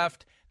enough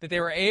left that they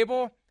were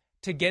able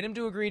to get him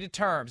to agree to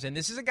terms. And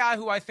this is a guy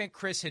who I think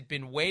Chris had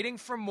been waiting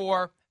for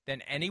more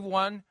than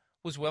anyone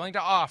was willing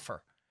to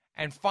offer.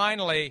 And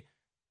finally,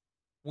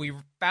 we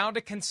found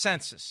a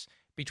consensus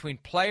between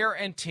player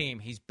and team.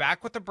 He's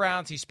back with the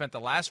Browns. He spent the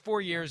last 4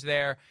 years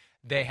there.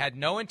 They had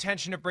no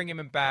intention of bringing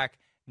him back.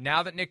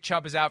 Now that Nick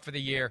Chubb is out for the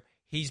year,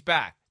 he's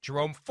back.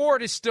 Jerome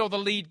Ford is still the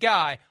lead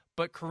guy,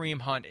 but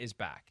Kareem Hunt is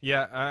back.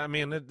 Yeah, I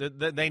mean,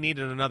 they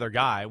needed another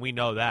guy. We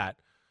know that.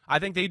 I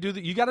think they do.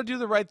 You got to do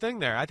the right thing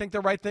there. I think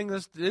the right thing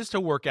is to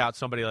work out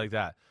somebody like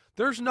that.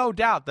 There's no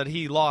doubt that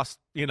he lost,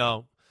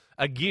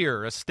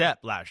 a step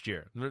last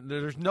year.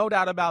 There's no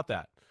doubt about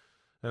that.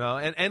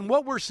 And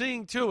what we're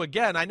seeing too,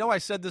 again, I know I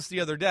said this the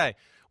other day,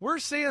 we're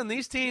seeing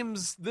these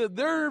teams,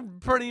 they're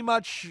pretty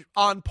much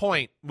on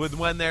point with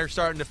when they're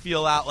starting to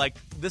feel out like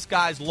this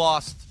guy's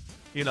lost,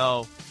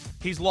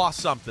 he's lost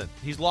something.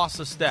 He's lost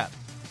a step.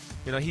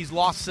 He's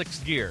lost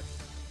sixth gear,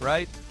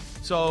 right?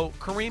 So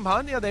Kareem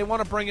Hunt, they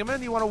want to bring him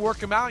in. You want to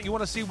work him out. You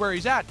want to see where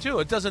he's at too.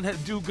 It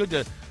doesn't do good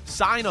to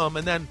sign him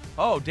and then,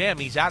 oh, damn,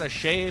 he's out of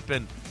shape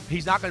and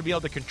he's not going to be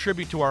able to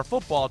contribute to our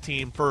football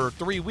team for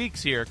 3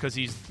 weeks here because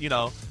he's,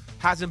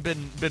 hasn't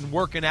been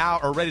working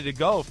out or ready to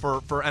go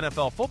for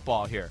NFL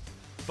football here.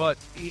 But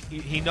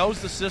he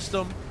knows the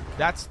system.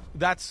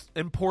 That's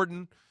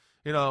important.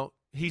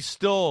 He's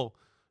still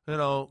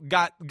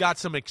got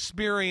some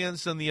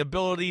experience and the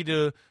ability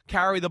to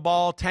carry the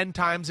ball 10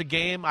 times a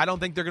game. I don't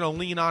think they're going to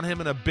lean on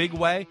him in a big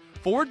way.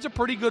 Ford's a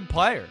pretty good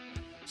player,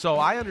 so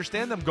I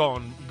understand them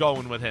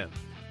going with him.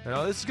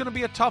 This is going to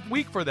be a tough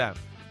week for them.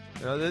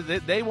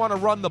 They want to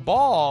run the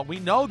ball. We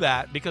know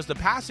that because the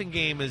passing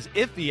game is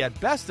iffy at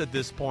best at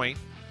this point,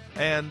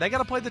 and they got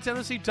to play the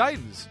Tennessee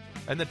Titans.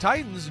 And the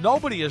Titans,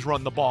 nobody has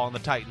run the ball on the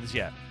Titans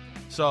yet.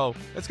 So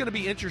it's going to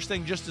be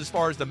interesting just as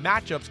far as the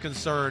matchup's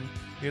concerned,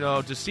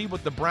 to see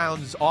what the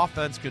Browns'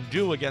 offense can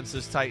do against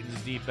this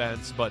Titans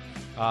defense. But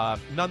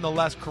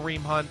nonetheless,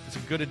 Kareem Hunt is a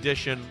good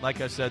addition.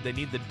 Like I said, they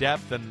need the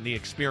depth and the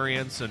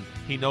experience, and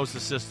he knows the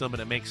system,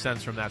 and it makes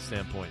sense from that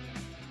standpoint.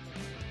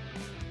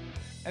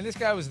 And this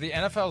guy was the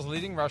NFL's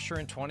leading rusher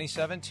in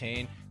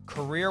 2017.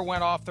 Career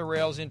went off the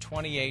rails in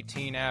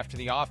 2018 after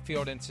the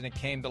off-field incident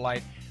came to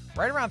light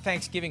right around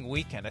Thanksgiving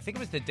weekend. I think it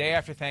was the day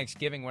after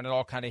Thanksgiving when it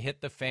all kind of hit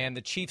the fan.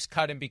 The Chiefs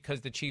cut him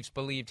because the Chiefs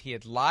believed he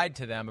had lied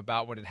to them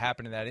about what had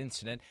happened in that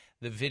incident.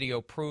 The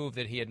video proved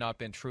that he had not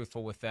been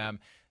truthful with them.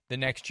 The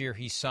next year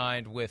he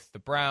signed with the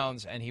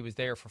Browns, and he was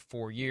there for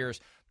 4 years.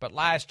 But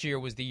last year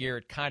was the year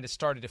it kind of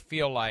started to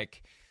feel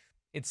like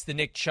it's the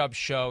Nick Chubb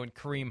show, and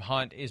Kareem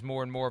Hunt is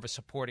more and more of a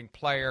supporting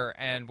player,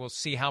 and we'll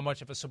see how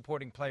much of a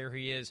supporting player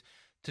he is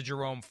to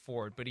Jerome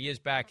Ford. But he is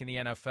back in the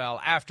NFL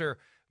after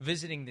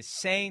visiting the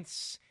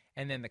Saints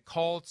and then the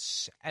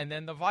Colts, and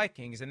then the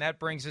Vikings. And that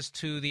brings us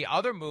to the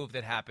other move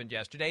that happened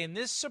yesterday. And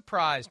this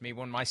surprised me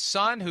when my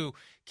son, who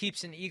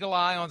keeps an eagle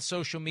eye on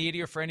social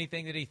media for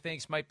anything that he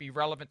thinks might be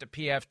relevant to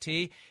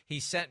PFT, he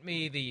sent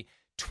me the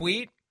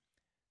tweet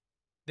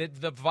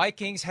that the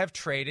Vikings have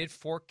traded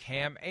for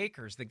Cam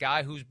Akers, the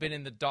guy who's been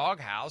in the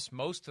doghouse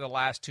most of the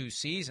last 2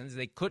 seasons.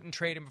 They couldn't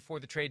trade him before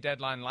the trade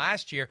deadline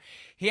last year.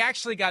 He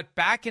actually got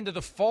back into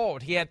the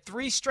fold. He had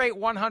 3 straight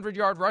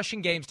 100-yard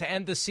rushing games to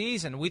end the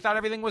season. We thought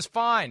everything was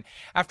fine.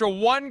 After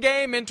 1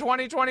 game in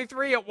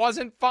 2023, it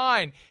wasn't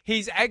fine.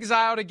 He's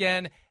exiled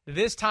again.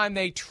 This time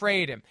they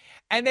trade him.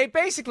 And they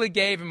basically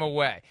gave him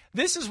away.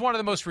 This is one of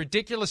the most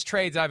ridiculous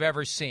trades I've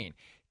ever seen.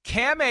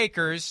 Cam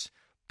Akers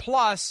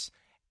plus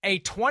a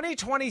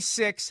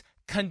 2026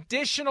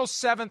 conditional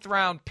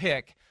 7th-round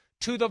pick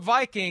to the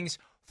Vikings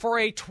for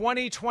a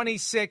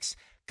 2026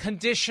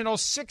 conditional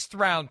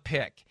 6th-round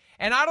pick.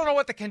 And I don't know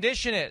what the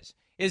condition is.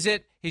 Is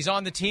it he's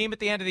on the team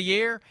at the end of the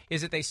year?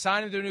 Is it they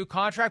sign him to a new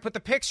contract? But the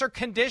picks are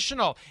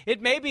conditional.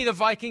 It may be the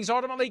Vikings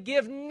ultimately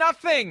give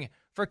nothing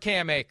for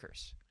Cam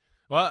Akers.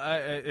 Well,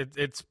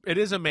 it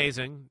is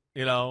amazing,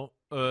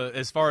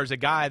 as far as a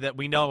guy that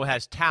we know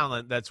has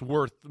talent that's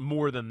worth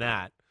more than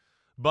that.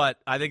 But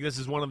I think this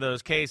is one of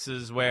those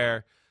cases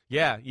where,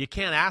 you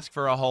can't ask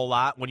for a whole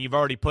lot when you've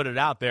already put it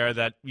out there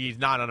that he's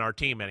not on our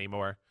team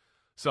anymore.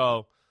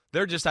 So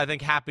they're just, I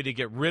think, happy to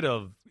get rid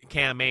of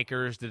Cam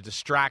Akers, the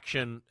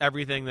distraction,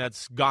 everything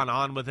that's gone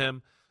on with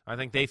him. I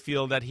think they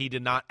feel that he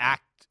did not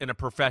act in a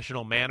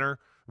professional manner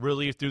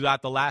really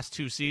throughout the last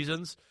 2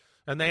 seasons,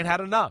 and they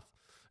had enough.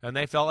 And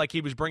they felt like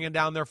he was bringing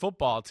down their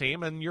football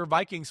team, and your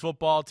Vikings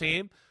football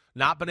team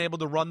not been able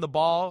to run the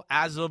ball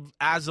as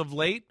of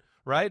late.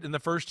 Right, in the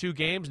first 2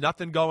 games,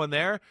 nothing going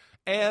there.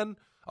 And,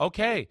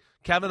 okay,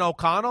 Kevin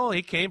O'Connell,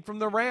 he came from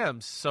the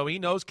Rams, so he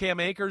knows Cam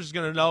Akers is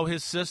going to know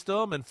his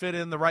system and fit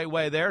in the right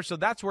way there. So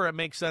that's where it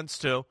makes sense,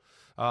 too.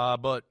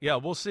 But,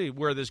 we'll see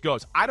where this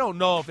goes. I don't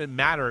know if it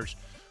matters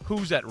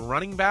who's at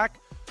running back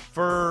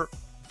for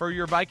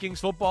your Vikings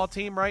football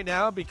team right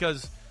now,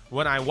 because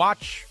when I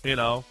watch,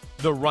 the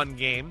run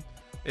game,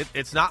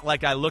 it's not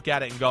like I look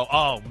at it and go,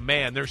 oh,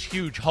 man, there's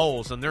huge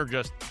holes, and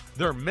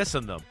they're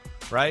missing them,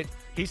 right?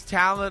 He's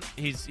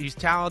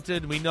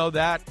talented. We know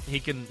that. He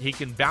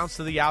can bounce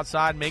to the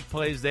outside, make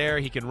plays there.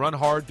 He can run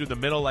hard through the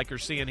middle like you're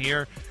seeing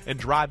here and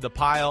drive the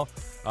pile.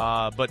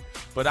 But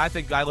I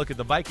think I look at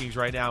the Vikings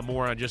right now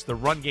more on just the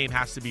run game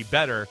has to be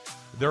better.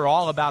 They're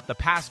all about the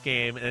pass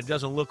game, and it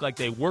doesn't look like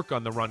they work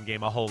on the run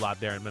game a whole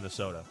lot there in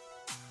Minnesota.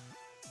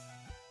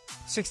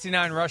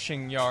 69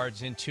 rushing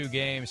yards in 2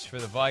 games for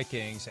the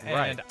Vikings.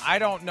 And right. I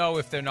don't know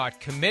if they're not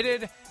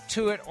committed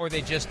to it or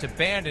they just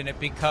abandon it,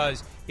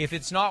 because if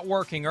it's not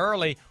working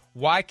early,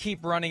 why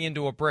keep running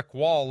into a brick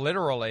wall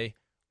literally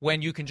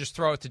when you can just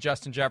throw it to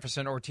Justin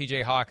Jefferson or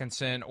TJ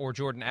Hawkinson or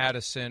Jordan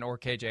Addison or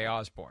KJ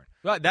Osborne?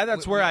 Right,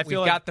 that's where I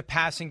feel we've got the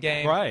passing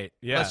game. Right,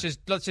 yeah.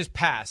 Let's just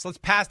pass. Let's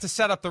pass to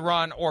set up the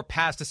run or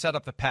pass to set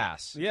up the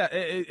pass. Yeah,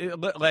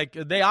 like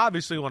they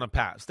obviously want to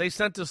pass. They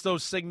sent us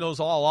those signals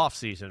all off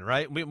season,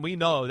 right? We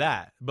know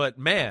that. But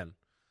man,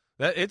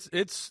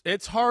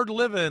 it's hard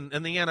living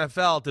in the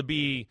NFL to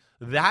be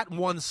that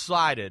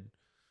one-sided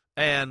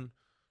and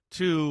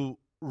to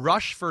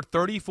rush for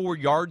 34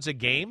 yards a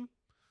game.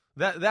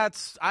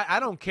 That's I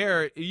don't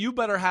care. You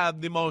better have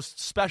the most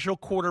special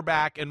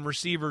quarterback and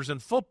receivers in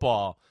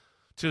football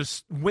to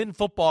win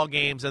football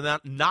games and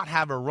not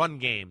have a run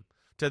game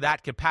to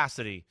that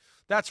capacity.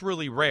 That's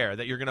really rare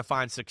that you're going to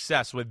find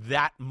success with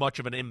that much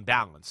of an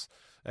imbalance.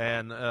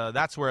 And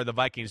that's where the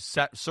Vikings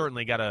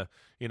certainly got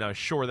to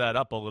shore that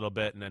up a little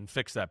bit and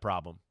fix that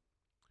problem.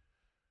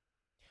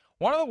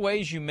 One of the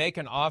ways you make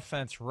an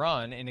offense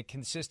run in a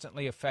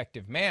consistently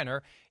effective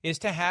manner is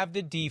to have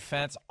the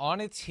defense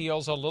on its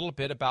heels a little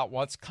bit about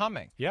what's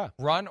coming. Yeah.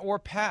 Run or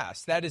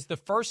pass. That is the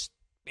first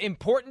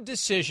important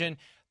decision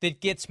that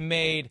gets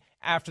made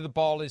after the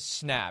ball is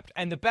snapped.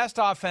 And the best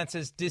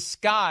offenses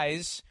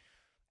disguise,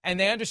 and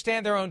they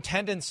understand their own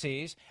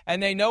tendencies,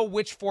 and they know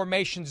which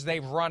formations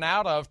they've run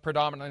out of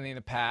predominantly in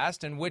the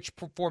past and which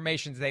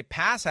formations they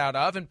pass out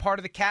of. And part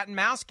of the cat and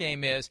mouse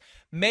game is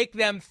make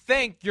them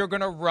think you're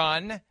going to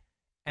run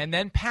and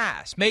then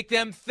pass. Make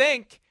them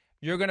think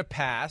you're going to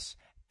pass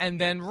and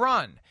then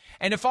run.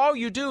 And if all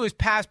you do is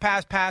pass,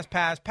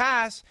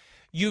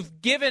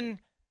 you've given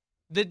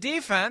the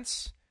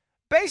defense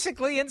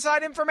basically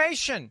inside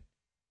information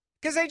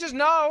because they just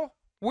know.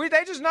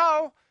 They just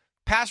know.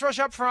 Pass rush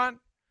up front.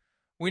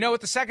 We know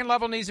what the second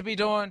level needs to be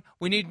doing.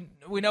 We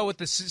know what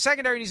the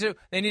secondary needs to do.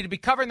 They need to be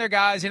covering their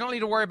guys. They don't need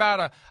to worry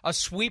about a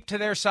sweep to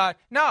their side.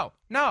 No,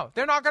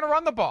 they're not going to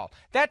run the ball.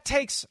 That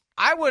takes,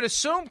 I would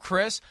assume,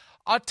 Chris,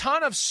 a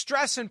ton of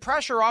stress and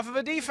pressure off of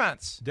a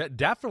defense.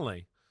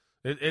 Definitely.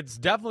 It's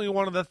definitely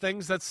one of the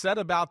things that's said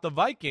about the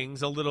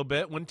Vikings a little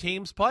bit when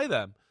teams play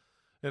them.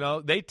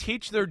 They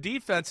teach their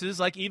defenses,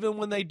 like even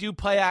when they do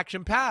play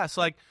action pass,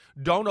 like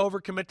don't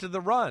overcommit to the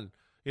run.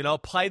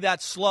 Play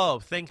that slow.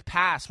 Think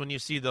pass when you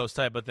see those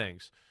type of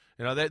things.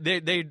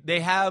 They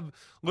have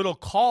little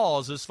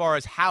calls as far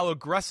as how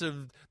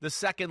aggressive the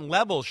second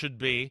level should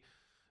be,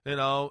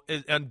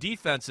 on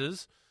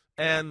defenses.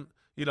 And,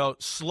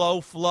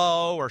 slow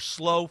flow or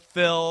slow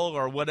fill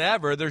or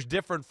whatever. There's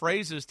different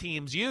phrases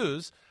teams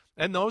use,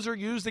 and those are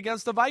used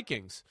against the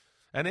Vikings.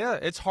 And, yeah,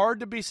 it's hard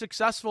to be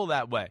successful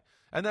that way.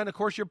 And then, of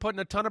course, you're putting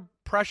a ton of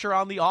pressure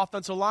on the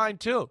offensive line,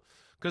 too.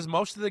 Because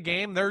most of the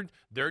game,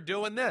 they're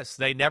doing this.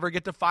 They never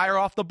get to fire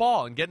off the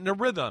ball and get in a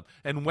rhythm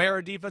and wear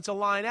a defensive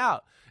line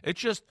out.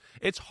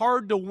 It's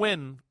hard to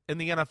win in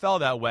the NFL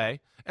that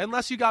way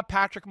unless you got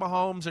Patrick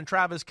Mahomes and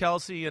Travis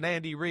Kelce and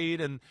Andy Reid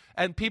and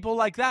people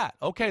like that.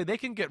 Okay, they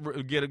can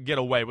get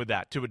away with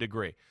that to a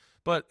degree.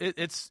 But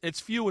it's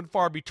few and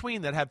far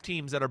between that have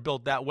teams that are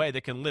built that way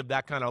that can live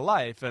that kind of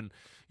life. And,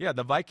 yeah,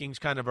 the Vikings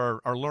kind of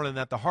are learning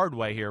that the hard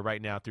way here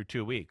right now through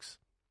 2 weeks.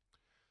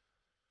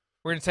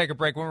 We're going to take a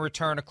break. When we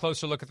return, a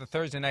closer look at the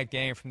Thursday night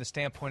game from the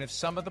standpoint of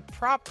some of the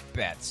prop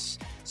bets.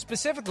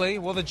 Specifically,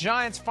 will the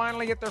Giants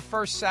finally get their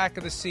first sack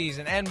of the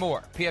season and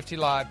more? PFT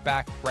Live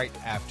back right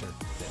after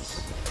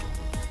this.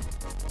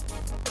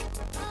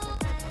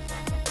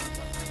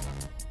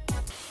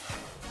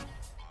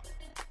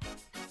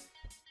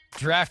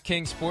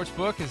 DraftKings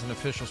Sportsbook is an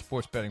official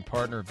sports betting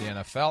partner of the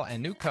NFL,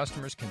 and new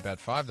customers can bet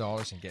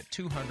 $5 and get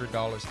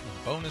 $200 in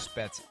bonus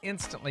bets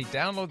instantly.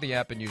 Download the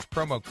app and use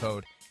promo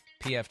code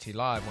PFT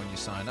Live when you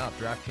sign up.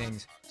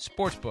 DraftKings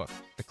Sportsbook,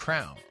 the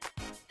crown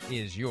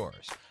is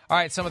yours. All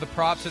right, some of the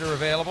props that are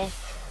available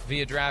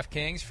via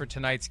DraftKings for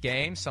tonight's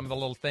game, some of the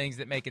little things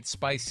that make it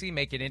spicy,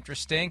 make it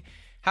interesting.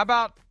 How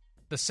about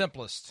the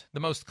simplest, the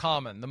most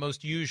common, the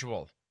most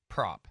usual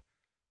prop?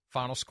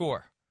 Final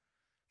score.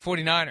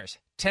 49ers,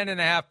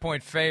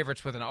 10.5-point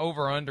favorites with an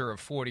over-under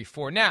of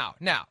 44. Now,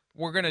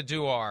 we're going to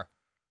do our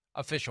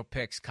official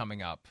picks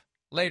coming up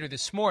later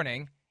this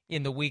morning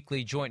in the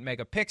weekly Joint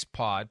Mega Picks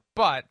pod,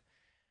 but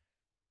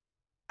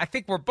I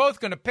think we're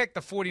both going to pick the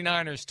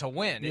 49ers to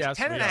win. Is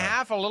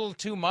 10.5 a little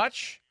too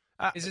much?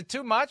 Is it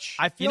too much?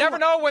 You never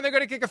know when they're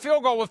going to kick a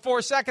field goal with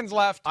 4 seconds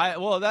left.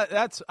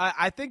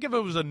 I think if it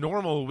was a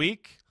normal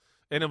week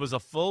and it was a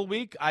full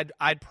week,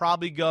 I'd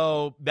probably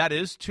go, that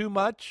is too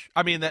much.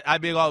 I mean, I'd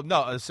be like,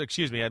 no,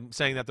 excuse me, I'm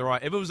saying that the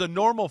wrong. If it was a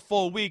normal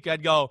full week,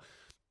 I'd go,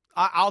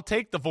 I'll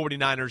take the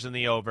 49ers in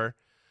the over.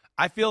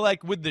 I feel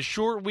like with the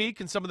short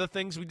week and some of the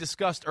things we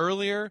discussed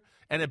earlier,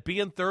 and it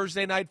being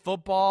Thursday night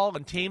football,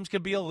 and teams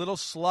can be a little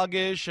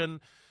sluggish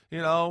and,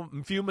 a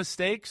few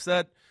mistakes,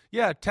 that,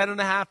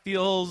 10.5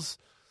 feels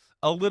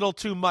a little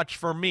too much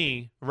for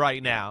me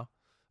right now.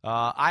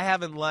 I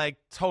haven't,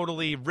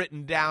 totally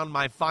written down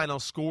my final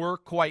score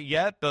quite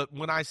yet, but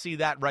when I see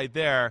that right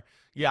there,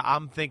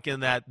 I'm thinking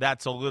that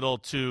that's a little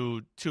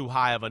too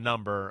high of a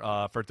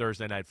number for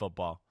Thursday night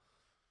football.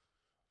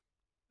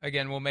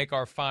 Again, we'll make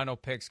our final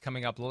picks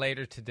coming up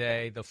later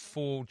today. The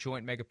full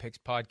Joint Mega Picks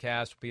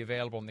podcast will be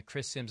available in the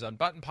Chris Sims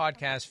Unbuttoned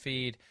podcast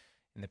feed,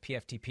 in the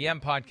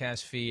PFTPM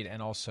podcast feed,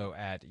 and also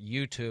at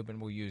YouTube.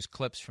 And we'll use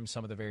clips from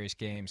some of the various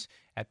games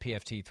at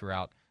PFT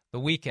throughout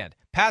the weekend.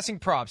 Passing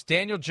props,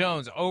 Daniel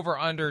Jones over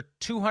under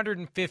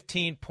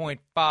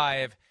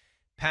 215.5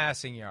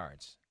 passing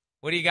yards.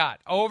 What do you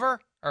got,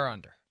 over or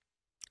under?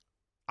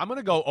 I'm going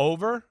to go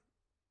over,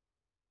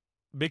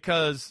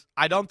 because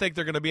I don't think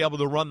they're going to be able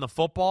to run the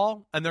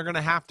football, and they're going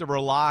to have to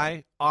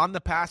rely on the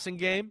passing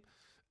game,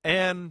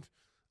 and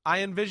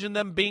I envision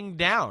them being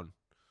down.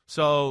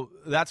 So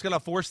that's going to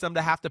force them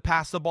to have to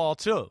pass the ball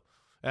too.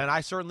 And I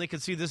certainly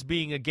could see this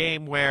being a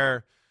game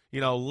where,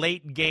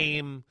 late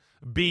game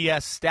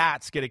BS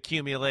stats get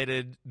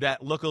accumulated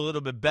that look a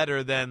little bit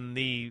better than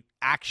the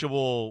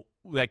actual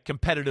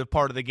competitive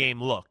part of the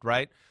game looked,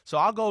 right? So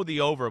I'll go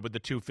the over with the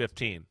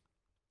 215.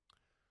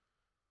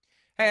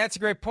 Hey, that's a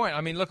great point.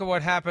 I mean, look at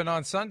what happened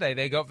on Sunday.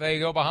 They go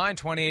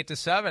behind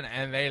 28-7,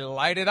 and they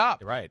light it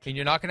up. Right. And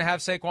you're not going to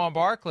have Saquon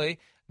Barkley.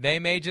 They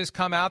may just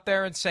come out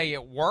there and say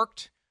it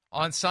worked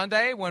on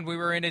Sunday when we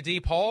were in a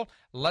deep hole.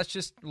 Let's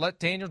just let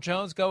Daniel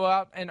Jones go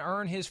out and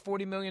earn his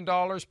 $40 million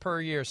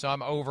per year. So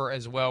I'm over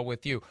as well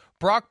with you.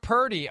 Brock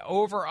Purdy,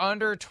 over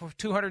under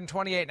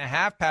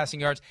 228.5 passing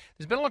yards.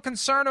 There's been a little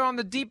concern on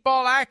the deep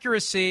ball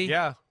accuracy.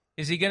 Yeah.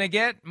 Is he going to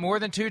get more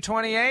than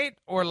 228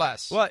 or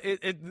less? Well,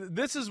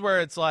 this is where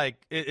it's like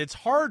it's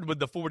hard with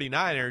the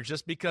 49ers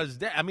just because,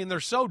 they're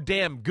so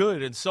damn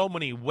good in so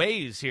many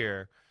ways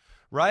here,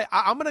 right?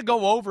 I'm going to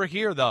go over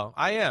here, though.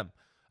 I am.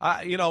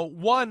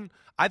 One,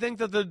 I think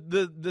that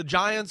the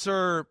Giants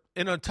are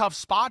in a tough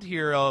spot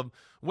here of,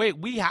 wait,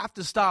 we have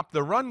to stop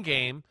the run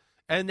game,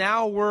 and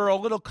now we're a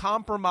little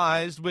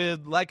compromised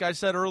with, like I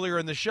said earlier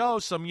in the show,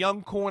 some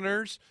young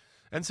corners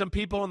and some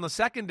people in the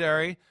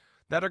secondary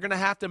that are going to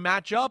have to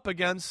match up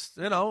against,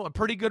 a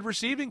pretty good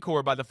receiving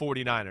core by the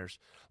 49ers,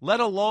 let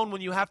alone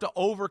when you have to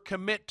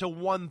overcommit to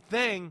one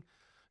thing.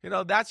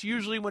 That's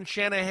usually when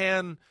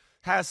Shanahan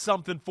has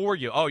something for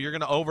you. Oh, you're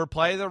going to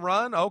overplay the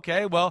run?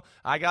 Okay, well,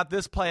 I got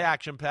this play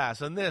action pass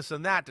and this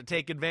and that to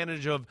take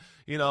advantage of,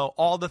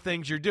 all the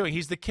things you're doing.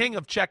 He's the king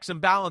of checks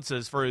and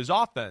balances for his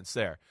offense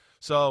there.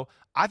 So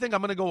I think I'm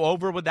going to go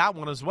over with that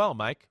one as well,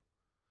 Mike.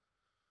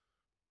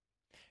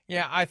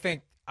 Yeah, I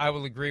think I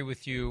will agree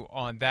with you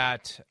on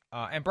that.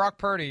 And Brock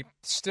Purdy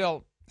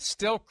still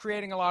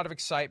creating a lot of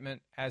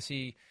excitement as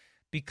he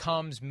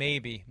becomes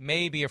maybe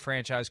a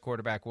franchise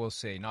quarterback. We'll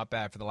see. Not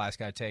bad for the last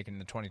guy taken in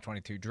the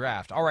 2022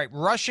 draft. All right,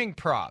 rushing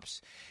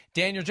props.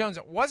 Daniel Jones.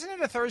 Wasn't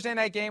it a Thursday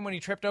night game when he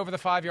tripped over the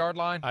 5-yard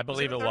line? I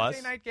believe it was.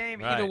 Thursday night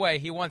game. Right. Either way,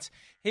 he once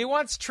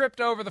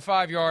tripped over the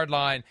 5-yard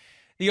line.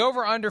 The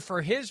over-under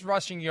for his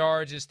rushing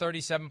yards is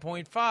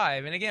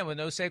 37.5. And again, with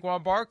no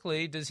Saquon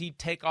Barkley, does he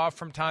take off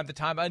from time to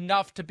time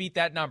enough to beat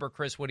that number?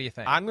 Chris, what do you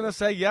think? I'm going to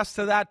say yes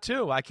to that,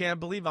 too. I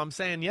can't believe I'm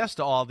saying yes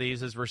to all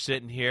these as we're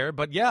sitting here.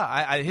 But,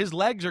 yeah, his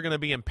legs are going to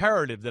be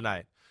imperative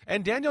tonight.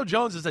 And Daniel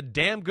Jones is a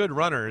damn good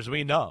runner, as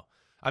we know.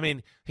 I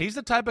mean, he's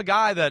the type of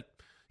guy that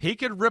he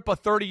could rip a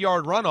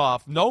 30-yard run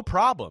off, no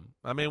problem.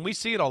 I mean, we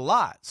see it a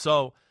lot.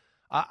 So,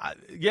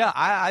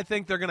 I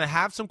think they're going to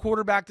have some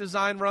quarterback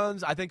design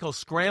runs. I think he'll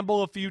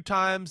scramble a few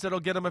times. That'll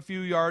get him a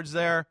few yards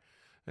there.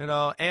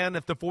 And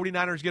if the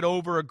 49ers get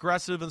over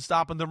aggressive and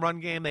stopping the run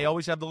game, they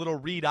always have the little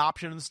read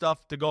option and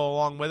stuff to go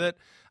along with it.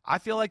 I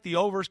feel like the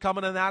over's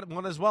coming in that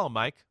one as well,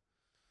 Mike.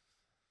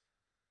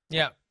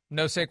 Yeah,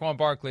 no Saquon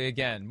Barkley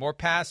again. More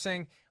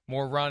passing,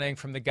 more running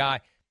from the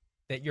guy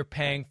that you're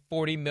paying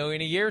 $40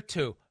 million a year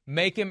to.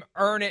 Make him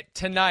earn it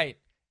tonight.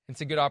 It's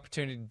a good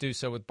opportunity to do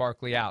so with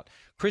Barkley out.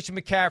 Christian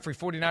McCaffrey,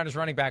 49ers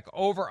running back,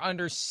 over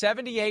under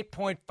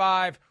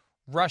 78.5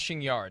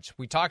 rushing yards.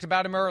 We talked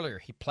about him earlier.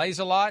 He plays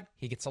a lot.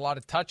 He gets a lot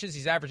of touches.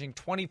 He's averaging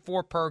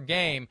 24 per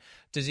game.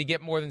 Does he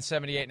get more than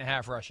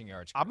 78.5 rushing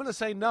yards? I'm going to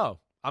say no.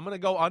 I'm going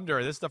to go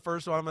under. This is the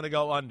first one I'm going to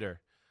go under.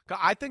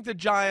 I think the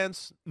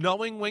Giants,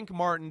 knowing Wink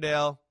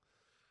Martindale,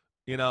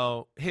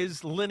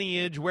 his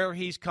lineage, where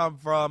he's come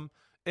from,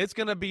 it's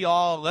going to be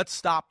all, let's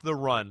stop the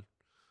run.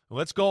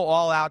 Let's go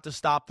all out to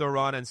stop the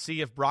run and see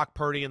if Brock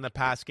Purdy in the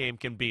pass game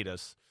can beat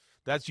us.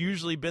 That's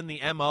usually been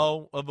the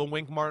MO of a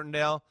Wink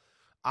Martindale.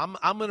 I'm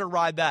going to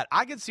ride that.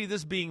 I could see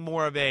this being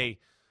more of a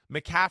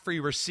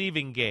McCaffrey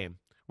receiving game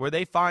where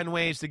they find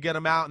ways to get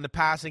him out in the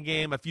passing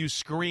game, a few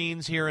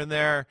screens here and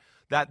there.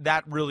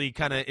 That really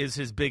kind of is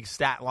his big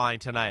stat line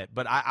tonight.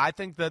 But I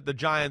think that the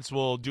Giants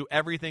will do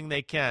everything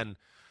they can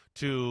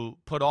to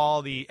put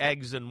all the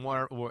eggs in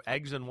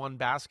one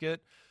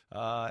basket.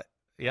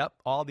 Yep,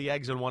 all the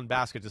eggs in one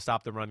basket to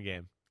stop the run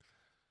game.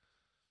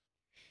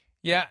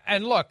 Yeah,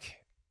 and look,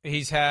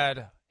 he's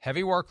had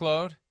heavy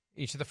workload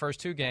each of the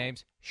first two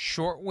games,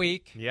 short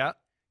week. Yeah.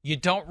 You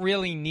don't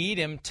really need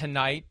him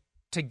tonight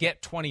to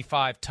get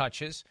 25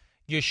 touches.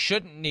 You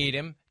shouldn't need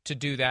him to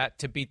do that,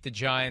 to beat the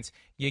Giants.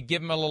 You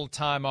give him a little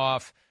time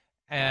off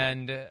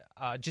and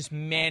just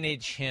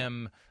manage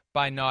him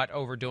by not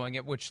overdoing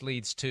it, which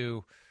leads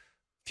to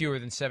fewer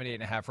than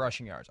 78.5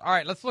 rushing yards. All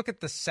right, let's look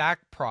at the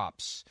sack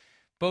props,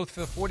 both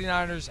for the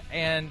 49ers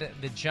and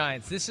the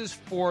Giants. This is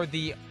for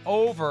the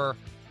over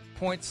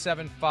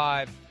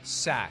 0.75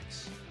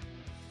 sacks.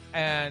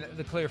 And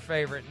the clear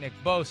favorite, Nick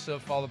Bosa,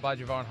 followed by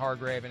Javon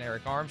Hargrave and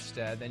Eric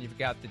Armstead. Then you've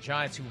got the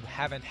Giants, who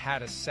haven't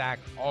had a sack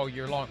all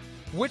year long.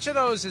 Which of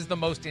those is the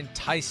most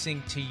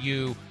enticing to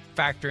you,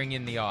 factoring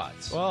in the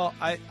odds? Well,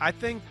 I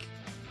think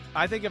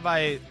if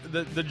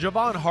the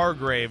Javon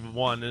Hargrave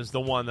one is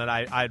the one that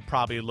I'd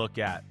probably look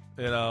at.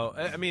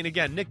 I mean,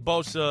 again, Nick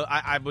Bosa,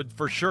 I would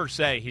for sure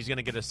say he's going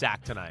to get a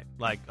sack tonight,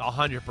 like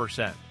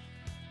 100%.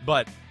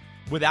 But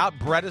without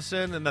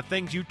Bredesen and the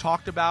things you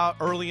talked about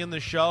early in the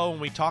show when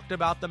we talked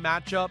about the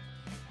matchup,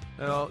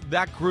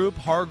 that group,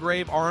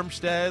 Hargrave,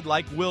 Armstead,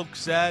 like Wilk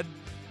said,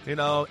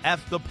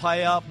 F the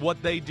play up,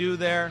 what they do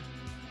there.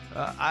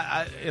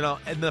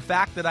 And the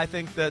fact that I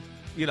think that,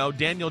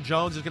 Daniel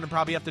Jones is going to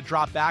probably have to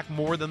drop back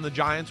more than the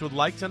Giants would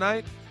like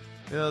tonight.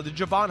 The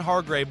Javon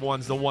Hargrave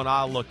one's the one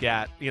I'll look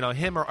at.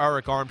 Him or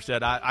Eric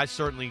Armstead, I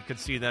certainly could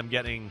see them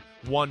getting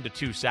 1 to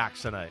 2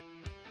 sacks tonight.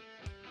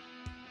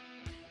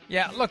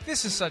 Yeah, look,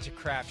 this is such a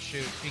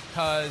crapshoot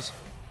because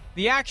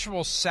the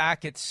actual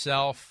sack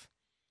itself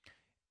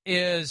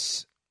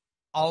is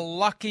a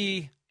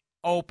lucky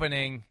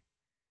opening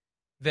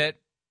that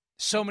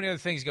so many other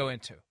things go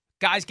into.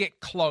 Guys get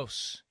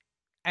close.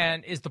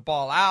 And is the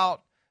ball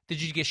out?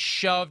 Did you get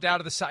shoved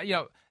out of the side?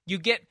 You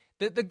get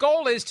the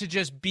goal is to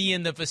just be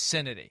in the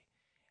vicinity.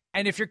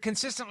 And if you're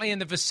consistently in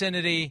the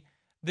vicinity,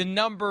 the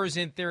numbers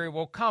in theory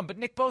will come. But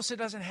Nick Bosa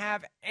doesn't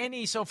have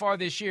any so far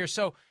this year.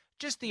 So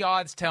just the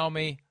odds tell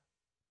me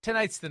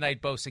tonight's the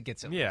night Bosa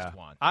gets at least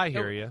one. I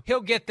hear you.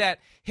 He'll get that.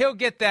 He'll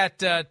get that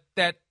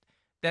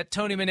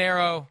Tony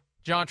Manero,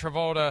 John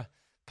Travolta,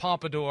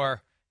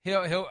 Pompadour.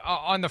 He'll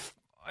on the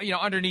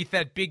underneath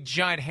that big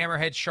giant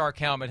hammerhead shark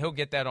helmet. He'll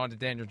get that onto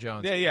Daniel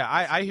Jones. Yeah.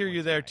 I hear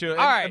you there too. All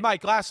right, and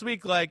Mike. Last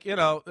week, I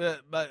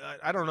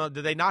don't know.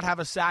 Did they not have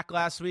a sack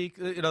last week?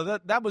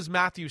 That was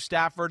Matthew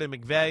Stafford and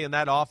McVay and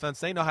that offense.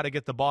 They know how to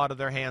get the ball out of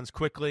their hands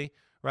quickly,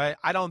 right?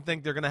 I don't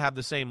think they're going to have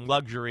the same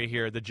luxury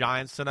here. The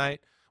Giants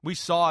tonight. We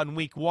saw in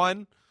week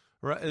 1,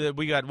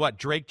 we got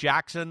Drake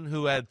Jackson,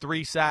 who had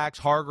 3 sacks.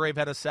 Hargrave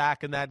had a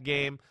sack in that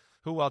game.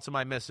 Who else am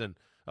I missing?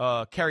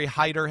 Kerry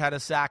Hyder had a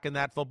sack in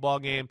that football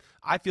game.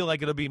 I feel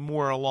like it'll be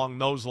more along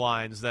those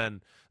lines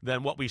than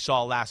what we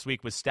saw last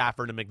week with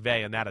Stafford and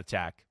McVay in that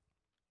attack.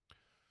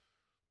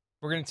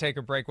 We're going to take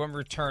a break. When we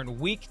return,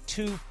 Week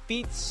 2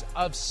 feats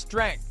of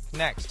strength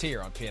next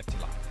here on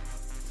PFT Live.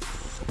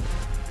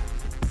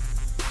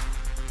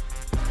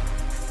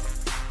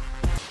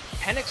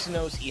 Penix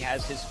knows he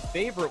has his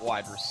favorite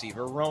wide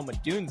receiver, Rome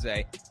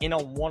Odunze, in a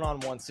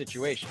one-on-one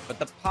situation, but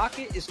the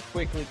pocket is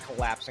quickly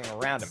collapsing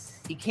around him.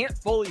 He can't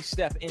fully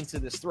step into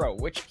this throw,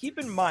 which, keep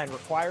in mind,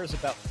 requires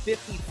about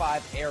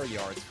 55 air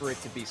yards for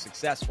it to be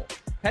successful.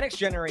 Penix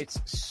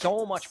generates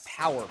so much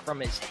power from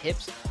his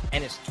hips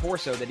and his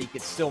torso that he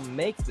could still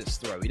make this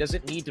throw. He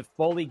doesn't need to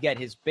fully get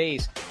his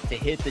base to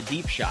hit the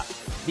deep shot.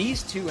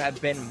 These two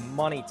have been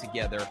money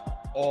together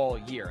all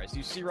year. As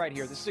you see right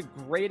here, this is a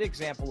great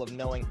example of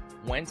knowing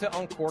when to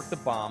uncork the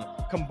bomb,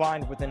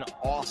 combined with an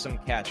awesome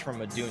catch from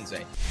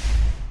Odunze.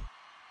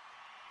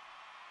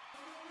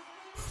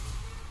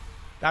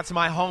 That's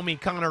my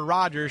homie Connor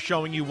Rogers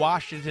showing you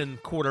Washington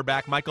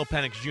quarterback Michael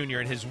Penix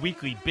Jr. in his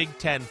weekly Big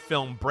Ten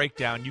film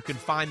breakdown. You can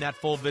find that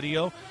full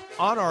video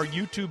on our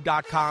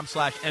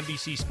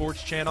youtube.com/NBC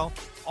Sports channel.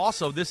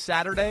 Also, this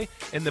Saturday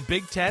in the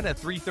Big Ten at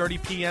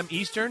 3:30 p.m.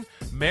 Eastern,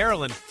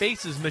 Maryland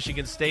faces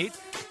Michigan State.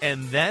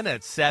 And then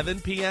at 7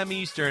 p.m.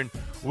 Eastern,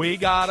 we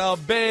got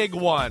a big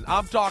one.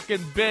 I'm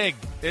talking big.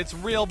 It's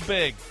real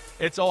big.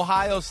 It's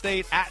Ohio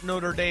State at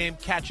Notre Dame.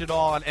 Catch it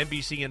all on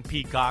NBC and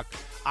Peacock.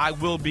 I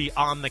will be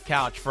on the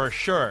couch for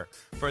sure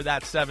for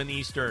that 7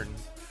 Eastern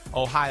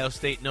Ohio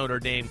State Notre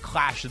Dame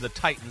Clash of the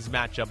Titans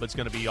matchup. It's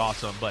going to be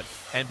awesome. But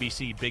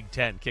NBC Big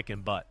Ten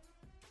kicking butt.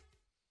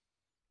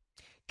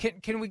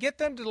 Can we get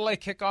them to delay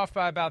kickoff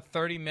by about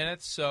 30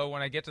 minutes so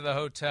when I get to the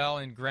hotel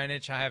in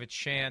Greenwich, I have a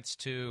chance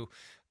to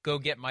go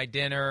get my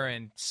dinner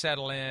and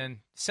settle in?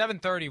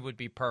 7:30 would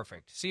be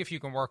perfect. See if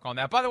you can work on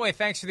that. By the way,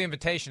 thanks for the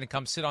invitation to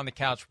come sit on the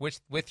couch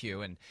with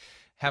you and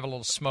have a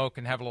little smoke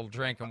and have a little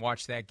drink and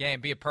watch that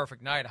game. Be a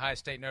perfect night, Ohio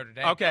State, Notre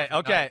Dame. Okay.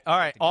 All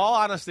right. All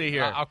honesty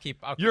here. I'll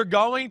keep. We're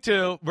going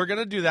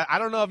to do that. I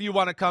don't know if you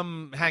want to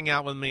come hang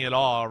out with me at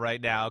all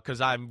right now because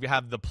I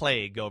have the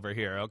plague over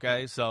here,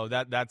 okay? So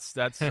that's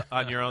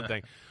on your own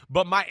thing.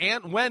 But my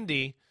Aunt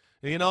Wendy,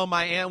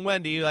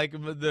 like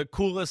the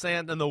coolest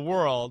aunt in the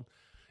world,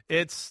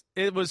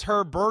 it was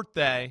her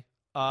birthday,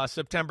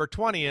 September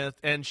 20th,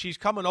 and she's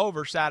coming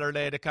over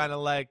Saturday to kind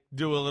of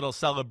do a little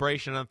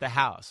celebration at the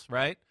house,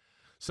 right?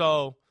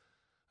 So,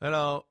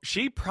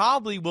 she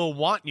probably will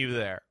want you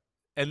there.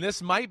 And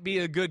this might be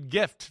a good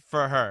gift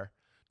for her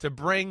to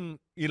bring,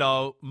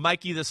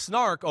 Mikey the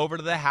Snark over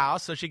to the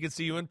house so she can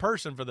see you in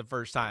person for the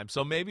first time.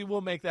 So maybe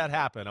we'll make that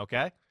happen,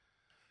 okay?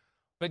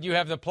 But you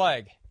have the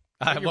plague.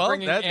 If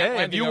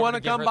you want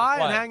to come by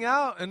and hang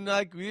out and,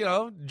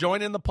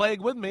 join in the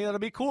plague with me, that'll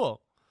be cool.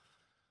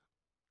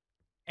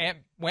 Aunt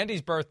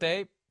Wendy's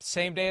birthday,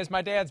 same day as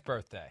my dad's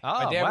birthday.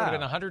 My dad would have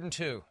been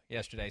 102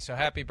 yesterday, so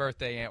happy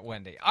birthday, Aunt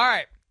Wendy. All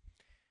right,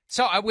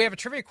 so we have a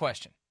trivia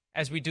question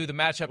as we do the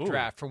matchup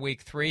draft for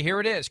Week 3. Here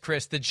it is,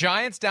 Chris. The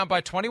Giants, down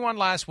by 21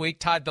 last week,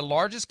 tied the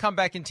largest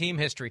comeback in team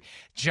history.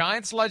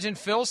 Giants legend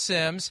Phil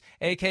Simms,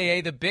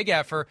 a.k.a. the Big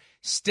Effer,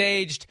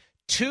 staged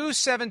 2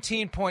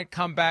 17-point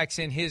comebacks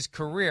in his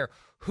career.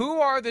 Who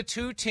are the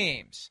 2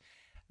 teams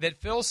that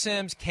Phil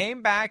Simms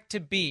came back to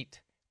beat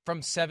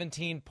from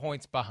 17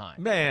 points behind?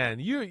 Man,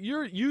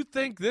 you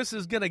think this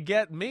is going to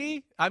get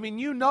me? I mean,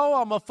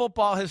 I'm a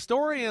football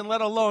historian,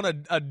 let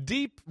alone a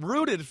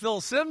deep-rooted Phil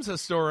Simms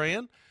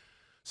historian.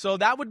 So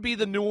that would be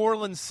the New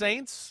Orleans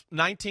Saints,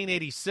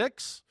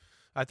 1986.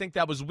 I think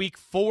that was week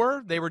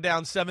 4. They were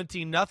down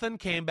 17-0,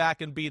 came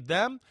back and beat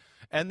them.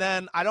 And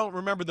then I don't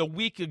remember the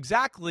week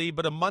exactly,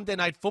 but a Monday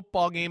Night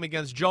Football game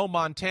against Joe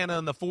Montana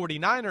and the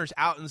 49ers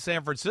out in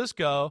San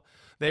Francisco.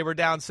 They were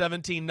down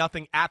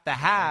 17-0 at the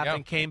half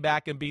and came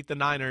back and beat the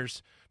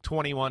Niners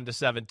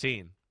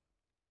 21-17.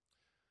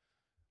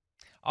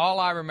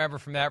 All I remember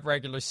from that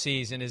regular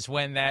season is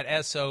when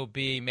that SOB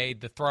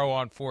made the throw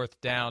on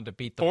fourth down to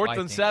beat the Fourth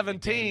Vikings.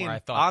 and 17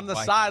 On the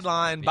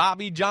sideline,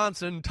 Bobby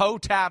Johnson toe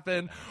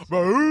tapping.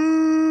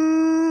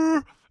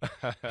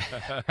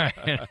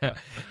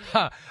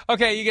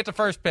 Okay, you get the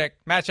first pick.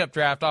 Matchup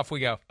draft. Off we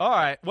go. All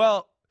right.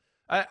 Well,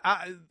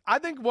 I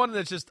think one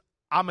that's just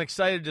I'm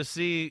excited to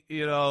see,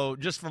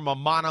 just from a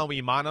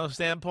mano-a-mano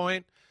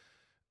standpoint,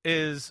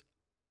 is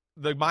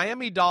the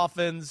Miami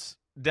Dolphins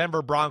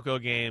Denver Bronco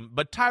game,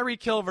 but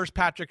Tyreek Hill versus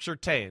Patrick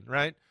Surtain,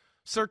 right?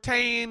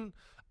 Surtain,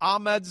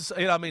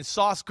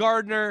 Sauce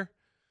Gardner,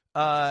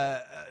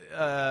 Jair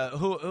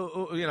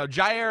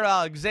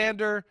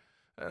Alexander,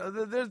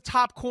 they're the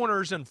top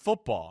corners in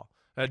football.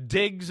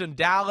 Diggs in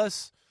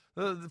Dallas,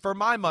 for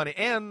my money.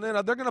 And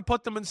they're going to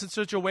put them in some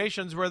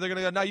situations where they're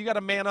going to go, no, you got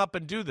to man up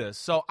and do this.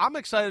 So I'm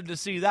excited to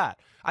see that.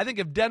 I think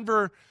if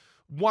Denver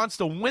wants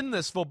to win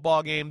this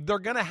football game, they're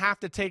going to have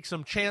to take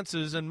some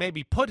chances and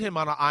maybe put him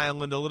on an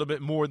island a little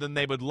bit more than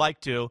they would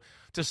like to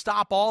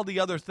stop all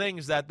the other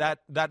things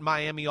that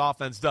Miami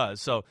offense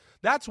does. So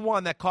that's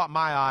one that caught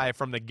my eye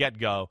from the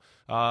get-go.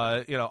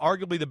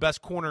 Arguably the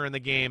best corner in the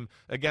game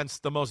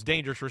against the most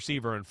dangerous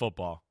receiver in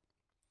football.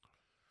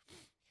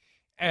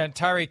 And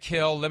Tyreek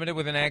Hill, limited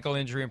with an ankle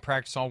injury in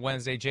practice on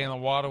Wednesday. Jalen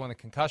Waddle in the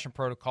concussion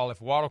protocol.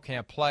 If Waddle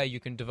can't play,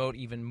 you can devote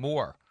even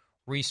more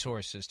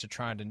resources to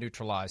trying to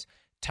neutralize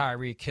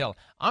Tyreek Hill.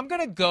 I'm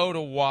going to go to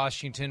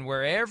Washington,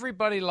 where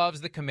everybody loves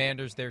the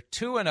Commanders. They're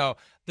 2-0.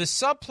 The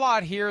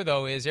subplot here,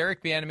 though, is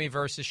Eric Bieniemy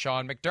versus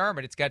Sean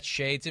McDermott. It's got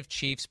shades of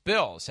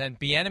Chiefs-Bills. And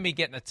Bieniemy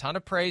getting a ton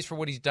of praise for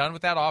what he's done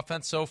with that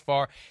offense so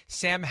far.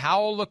 Sam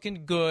Howell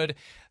looking good.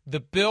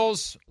 The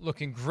Bills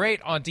looking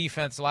great on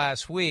defense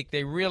last week.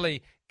 They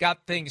really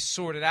got things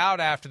sorted out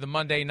after the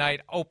Monday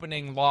night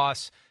opening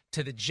loss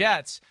to the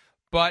Jets.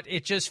 But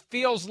it just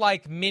feels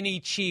like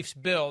mini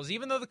Chiefs-Bills.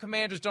 Even though the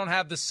Commanders don't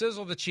have the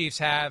sizzle the Chiefs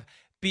have,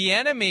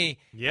 Bieniemy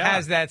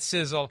has that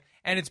sizzle,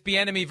 and it's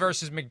Bieniemy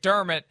versus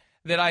McDermott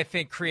that I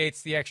think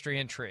creates the extra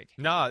intrigue.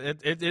 No,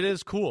 it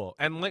is cool.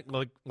 And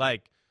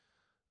like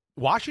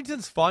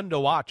Washington's fun to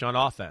watch on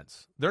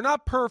offense. They're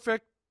not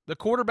perfect. The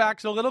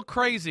quarterback's a little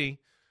crazy,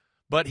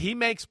 but he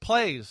makes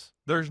plays.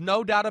 There's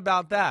no doubt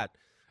about that.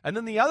 And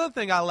then the other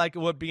thing I like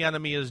what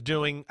Bieniemy is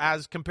doing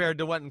as compared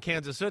to what in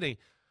Kansas City,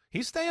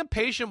 he's staying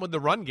patient with the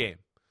run game.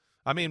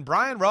 I mean,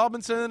 Brian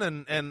Robinson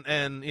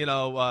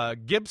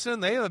and Gibson,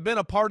 they have been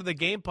a part of the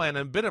game plan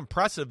and been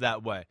impressive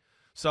that way.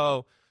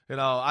 So,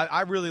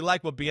 I really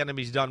like what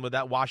Bieniemy's done with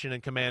that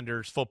Washington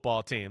Commanders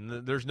football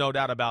team. There's no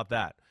doubt about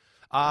that.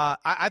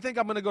 I think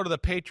I'm going to go to the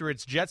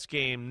Patriots-Jets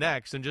game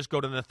next and just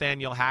go to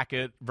Nathaniel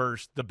Hackett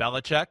versus the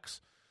Belichicks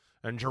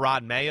and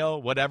Gerard Mayo,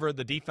 whatever,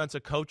 the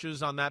defensive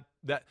coaches on that.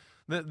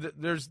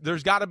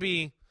 There's got to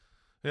be,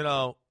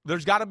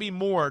 there's got to be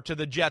more to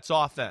the Jets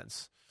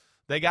offense.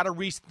 They got to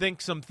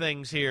rethink some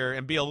things here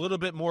and be a little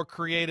bit more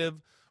creative,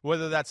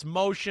 whether that's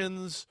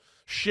motions,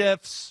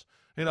 shifts.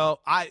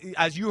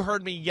 As you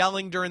heard me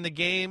yelling during the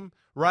game,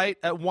 right?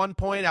 At one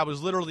point, I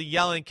was literally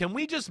yelling, can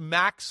we just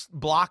max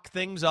block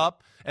things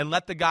up and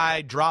let the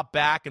guy drop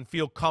back and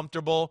feel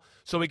comfortable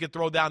so he could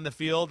throw down the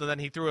field? And then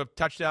he threw a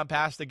touchdown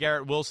pass to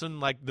Garrett Wilson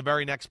like the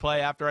very next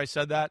play after I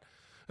said that.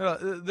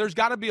 There's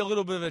got to be a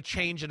little bit of a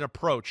change in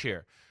approach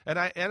here. And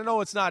I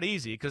know it's not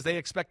easy because they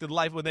expected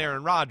life with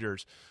Aaron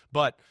Rodgers.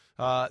 But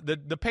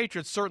the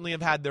Patriots certainly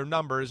have had their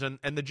numbers, and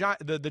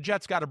the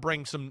Jets got to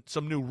bring some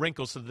new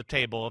wrinkles to the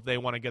table if they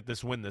want to get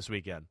this win this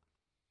weekend.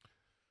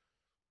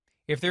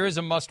 If there is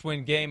a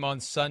must-win game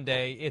on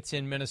Sunday, it's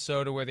in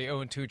Minnesota where the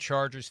 0-2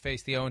 Chargers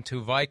face the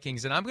 0-2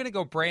 Vikings. And I'm going to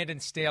go Brandon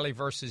Staley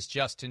versus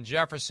Justin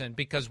Jefferson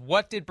because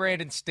what did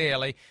Brandon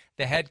Staley,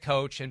 the head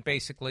coach and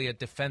basically a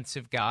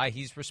defensive guy,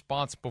 he's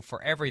responsible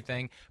for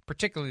everything,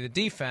 particularly the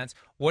defense.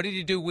 What did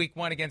he do week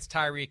one against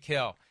Tyreek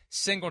Hill?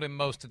 Singled him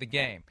most of the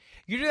game.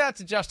 You do that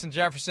to Justin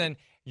Jefferson,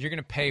 you're going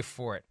to pay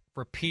for it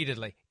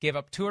repeatedly. Gave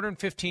up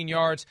 215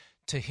 yards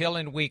to Hill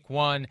in week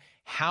one.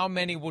 How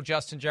many will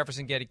Justin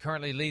Jefferson get? He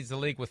currently leads the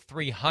league with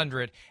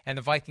 300, and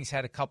the Vikings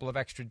had a couple of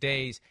extra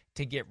days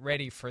to get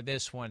ready for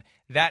this one.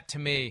 That, to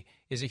me,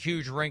 is a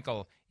huge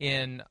wrinkle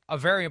in a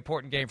very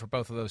important game for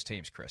both of those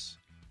teams, Chris.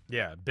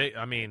 Yeah,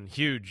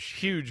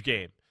 huge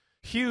game.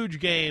 Huge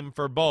game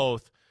for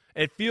both.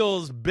 It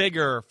feels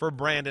bigger for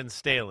Brandon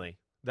Staley.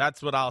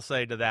 That's what I'll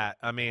say to that.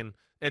 I mean,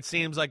 it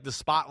seems like the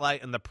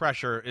spotlight and the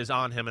pressure is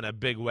on him in a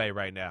big way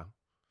right now.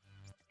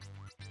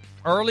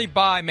 Early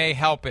bye may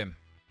help him.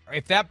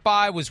 If that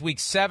bye was week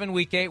 7,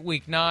 week 8,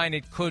 week 9,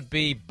 it could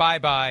be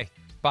bye-bye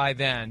by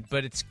then.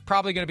 But it's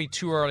probably going to be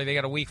too early. They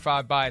got a week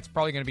 5 bye. It's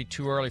probably going to be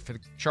too early for the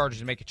Chargers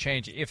to make a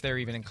change if they're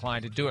even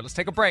inclined to do it. Let's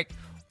take a break.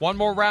 One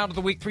more round of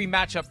the week 3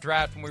 matchup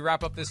draft when we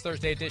wrap up this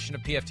Thursday edition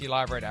of PFT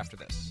Live right after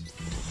this.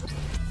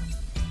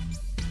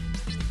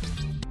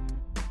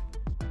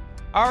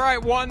 All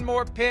right, one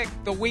more pick,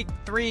 the Week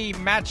 3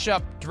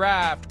 matchup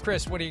draft.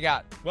 Chris, what do you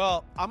got?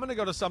 Well, I'm going to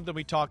go to something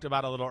we talked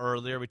about a little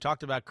earlier. We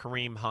talked about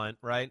Kareem Hunt,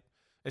 right?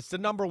 It's the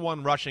number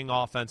 1 rushing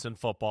offense in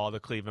football, the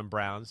Cleveland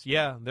Browns.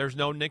 Yeah, there's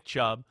no Nick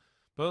Chubb.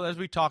 But as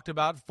we talked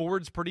about,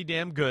 Ford's pretty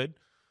damn good.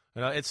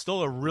 It's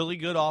still a really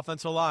good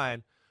offensive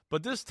line.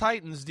 But this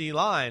Titans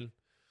D-line,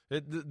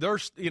 they're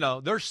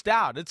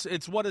stout.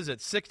 It's what is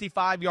it,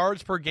 65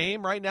 yards per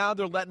game right now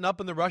they're letting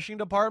up in the rushing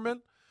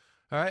department?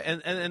 All right,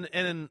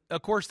 and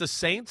of course the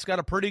Saints got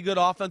a pretty good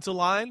offensive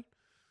line,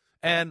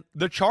 and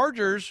the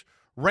Chargers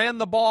ran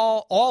the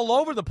ball all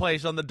over the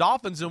place on the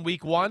Dolphins in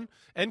Week 1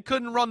 and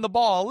couldn't run the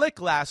ball a lick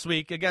last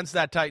week against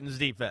that Titans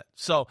defense.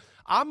 So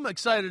I'm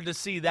excited to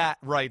see that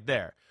right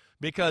there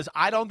because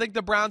I don't think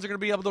the Browns are going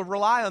to be able to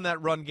rely on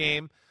that run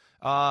game,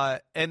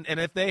 and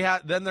if they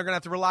have, then they're going to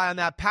have to rely on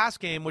that pass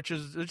game, which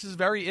is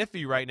very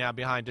iffy right now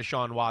behind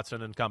Deshaun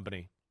Watson and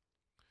company.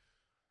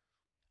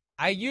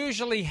 I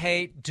usually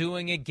hate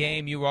doing a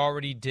game you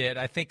already did.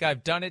 I think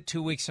I've done it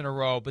 2 weeks in a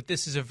row, but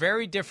this is a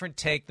very different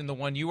take than the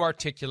one you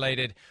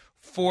articulated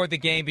for the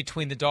game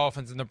between the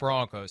Dolphins and the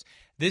Broncos.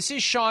 This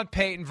is Sean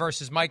Payton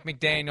versus Mike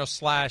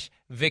McDaniel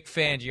 / Vic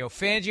Fangio.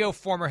 Fangio,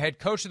 former head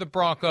coach of the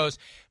Broncos.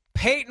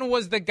 Payton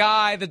was the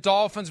guy the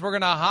Dolphins were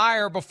going to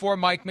hire before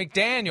Mike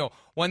McDaniel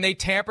when they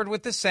tampered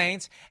with the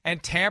Saints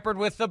and tampered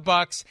with the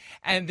Bucs,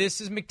 and this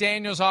is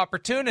McDaniel's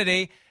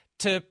opportunity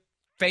to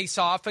face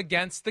off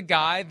against the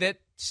guy that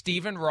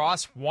Stephen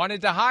Ross wanted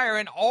to hire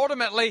and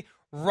ultimately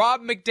rob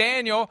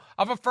McDaniel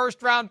of a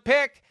first-round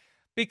pick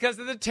because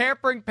of the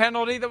tampering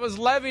penalty that was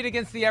levied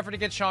against the effort to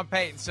get Sean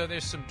Payton. So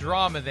there's some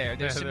drama there.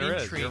 There's some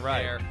intrigue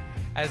there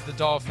as the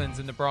Dolphins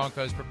and the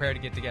Broncos prepare to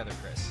get together,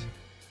 Chris.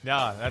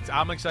 Yeah,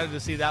 I'm excited to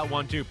see that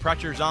one too.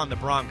 Pressure's on the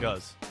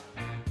Broncos.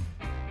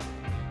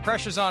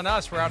 Pressure's on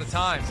us. We're out of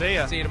time. See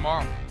ya. See you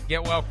tomorrow.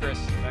 Get well, Chris.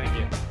 Thank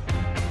you.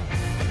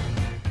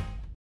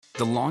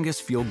 The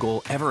longest field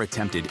goal ever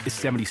attempted is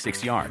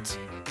 76 yards.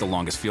 The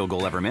longest field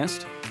goal ever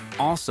missed?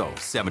 Also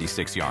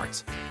 76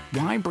 yards.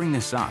 Why bring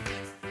this up?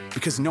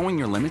 Because knowing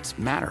your limits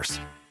matters,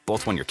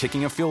 both when you're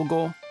kicking a field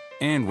goal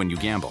and when you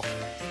gamble.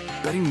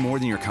 Betting more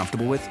than you're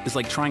comfortable with is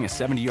like trying a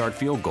 70-yard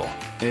field goal.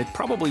 It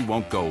probably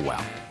won't go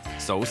well.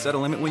 So set a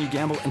limit when you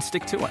gamble and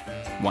stick to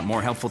it. Want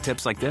more helpful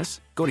tips like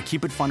this? Go to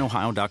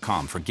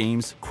keepitfunohio.com for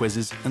games,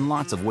 quizzes, and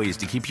lots of ways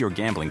to keep your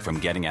gambling from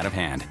getting out of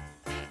hand.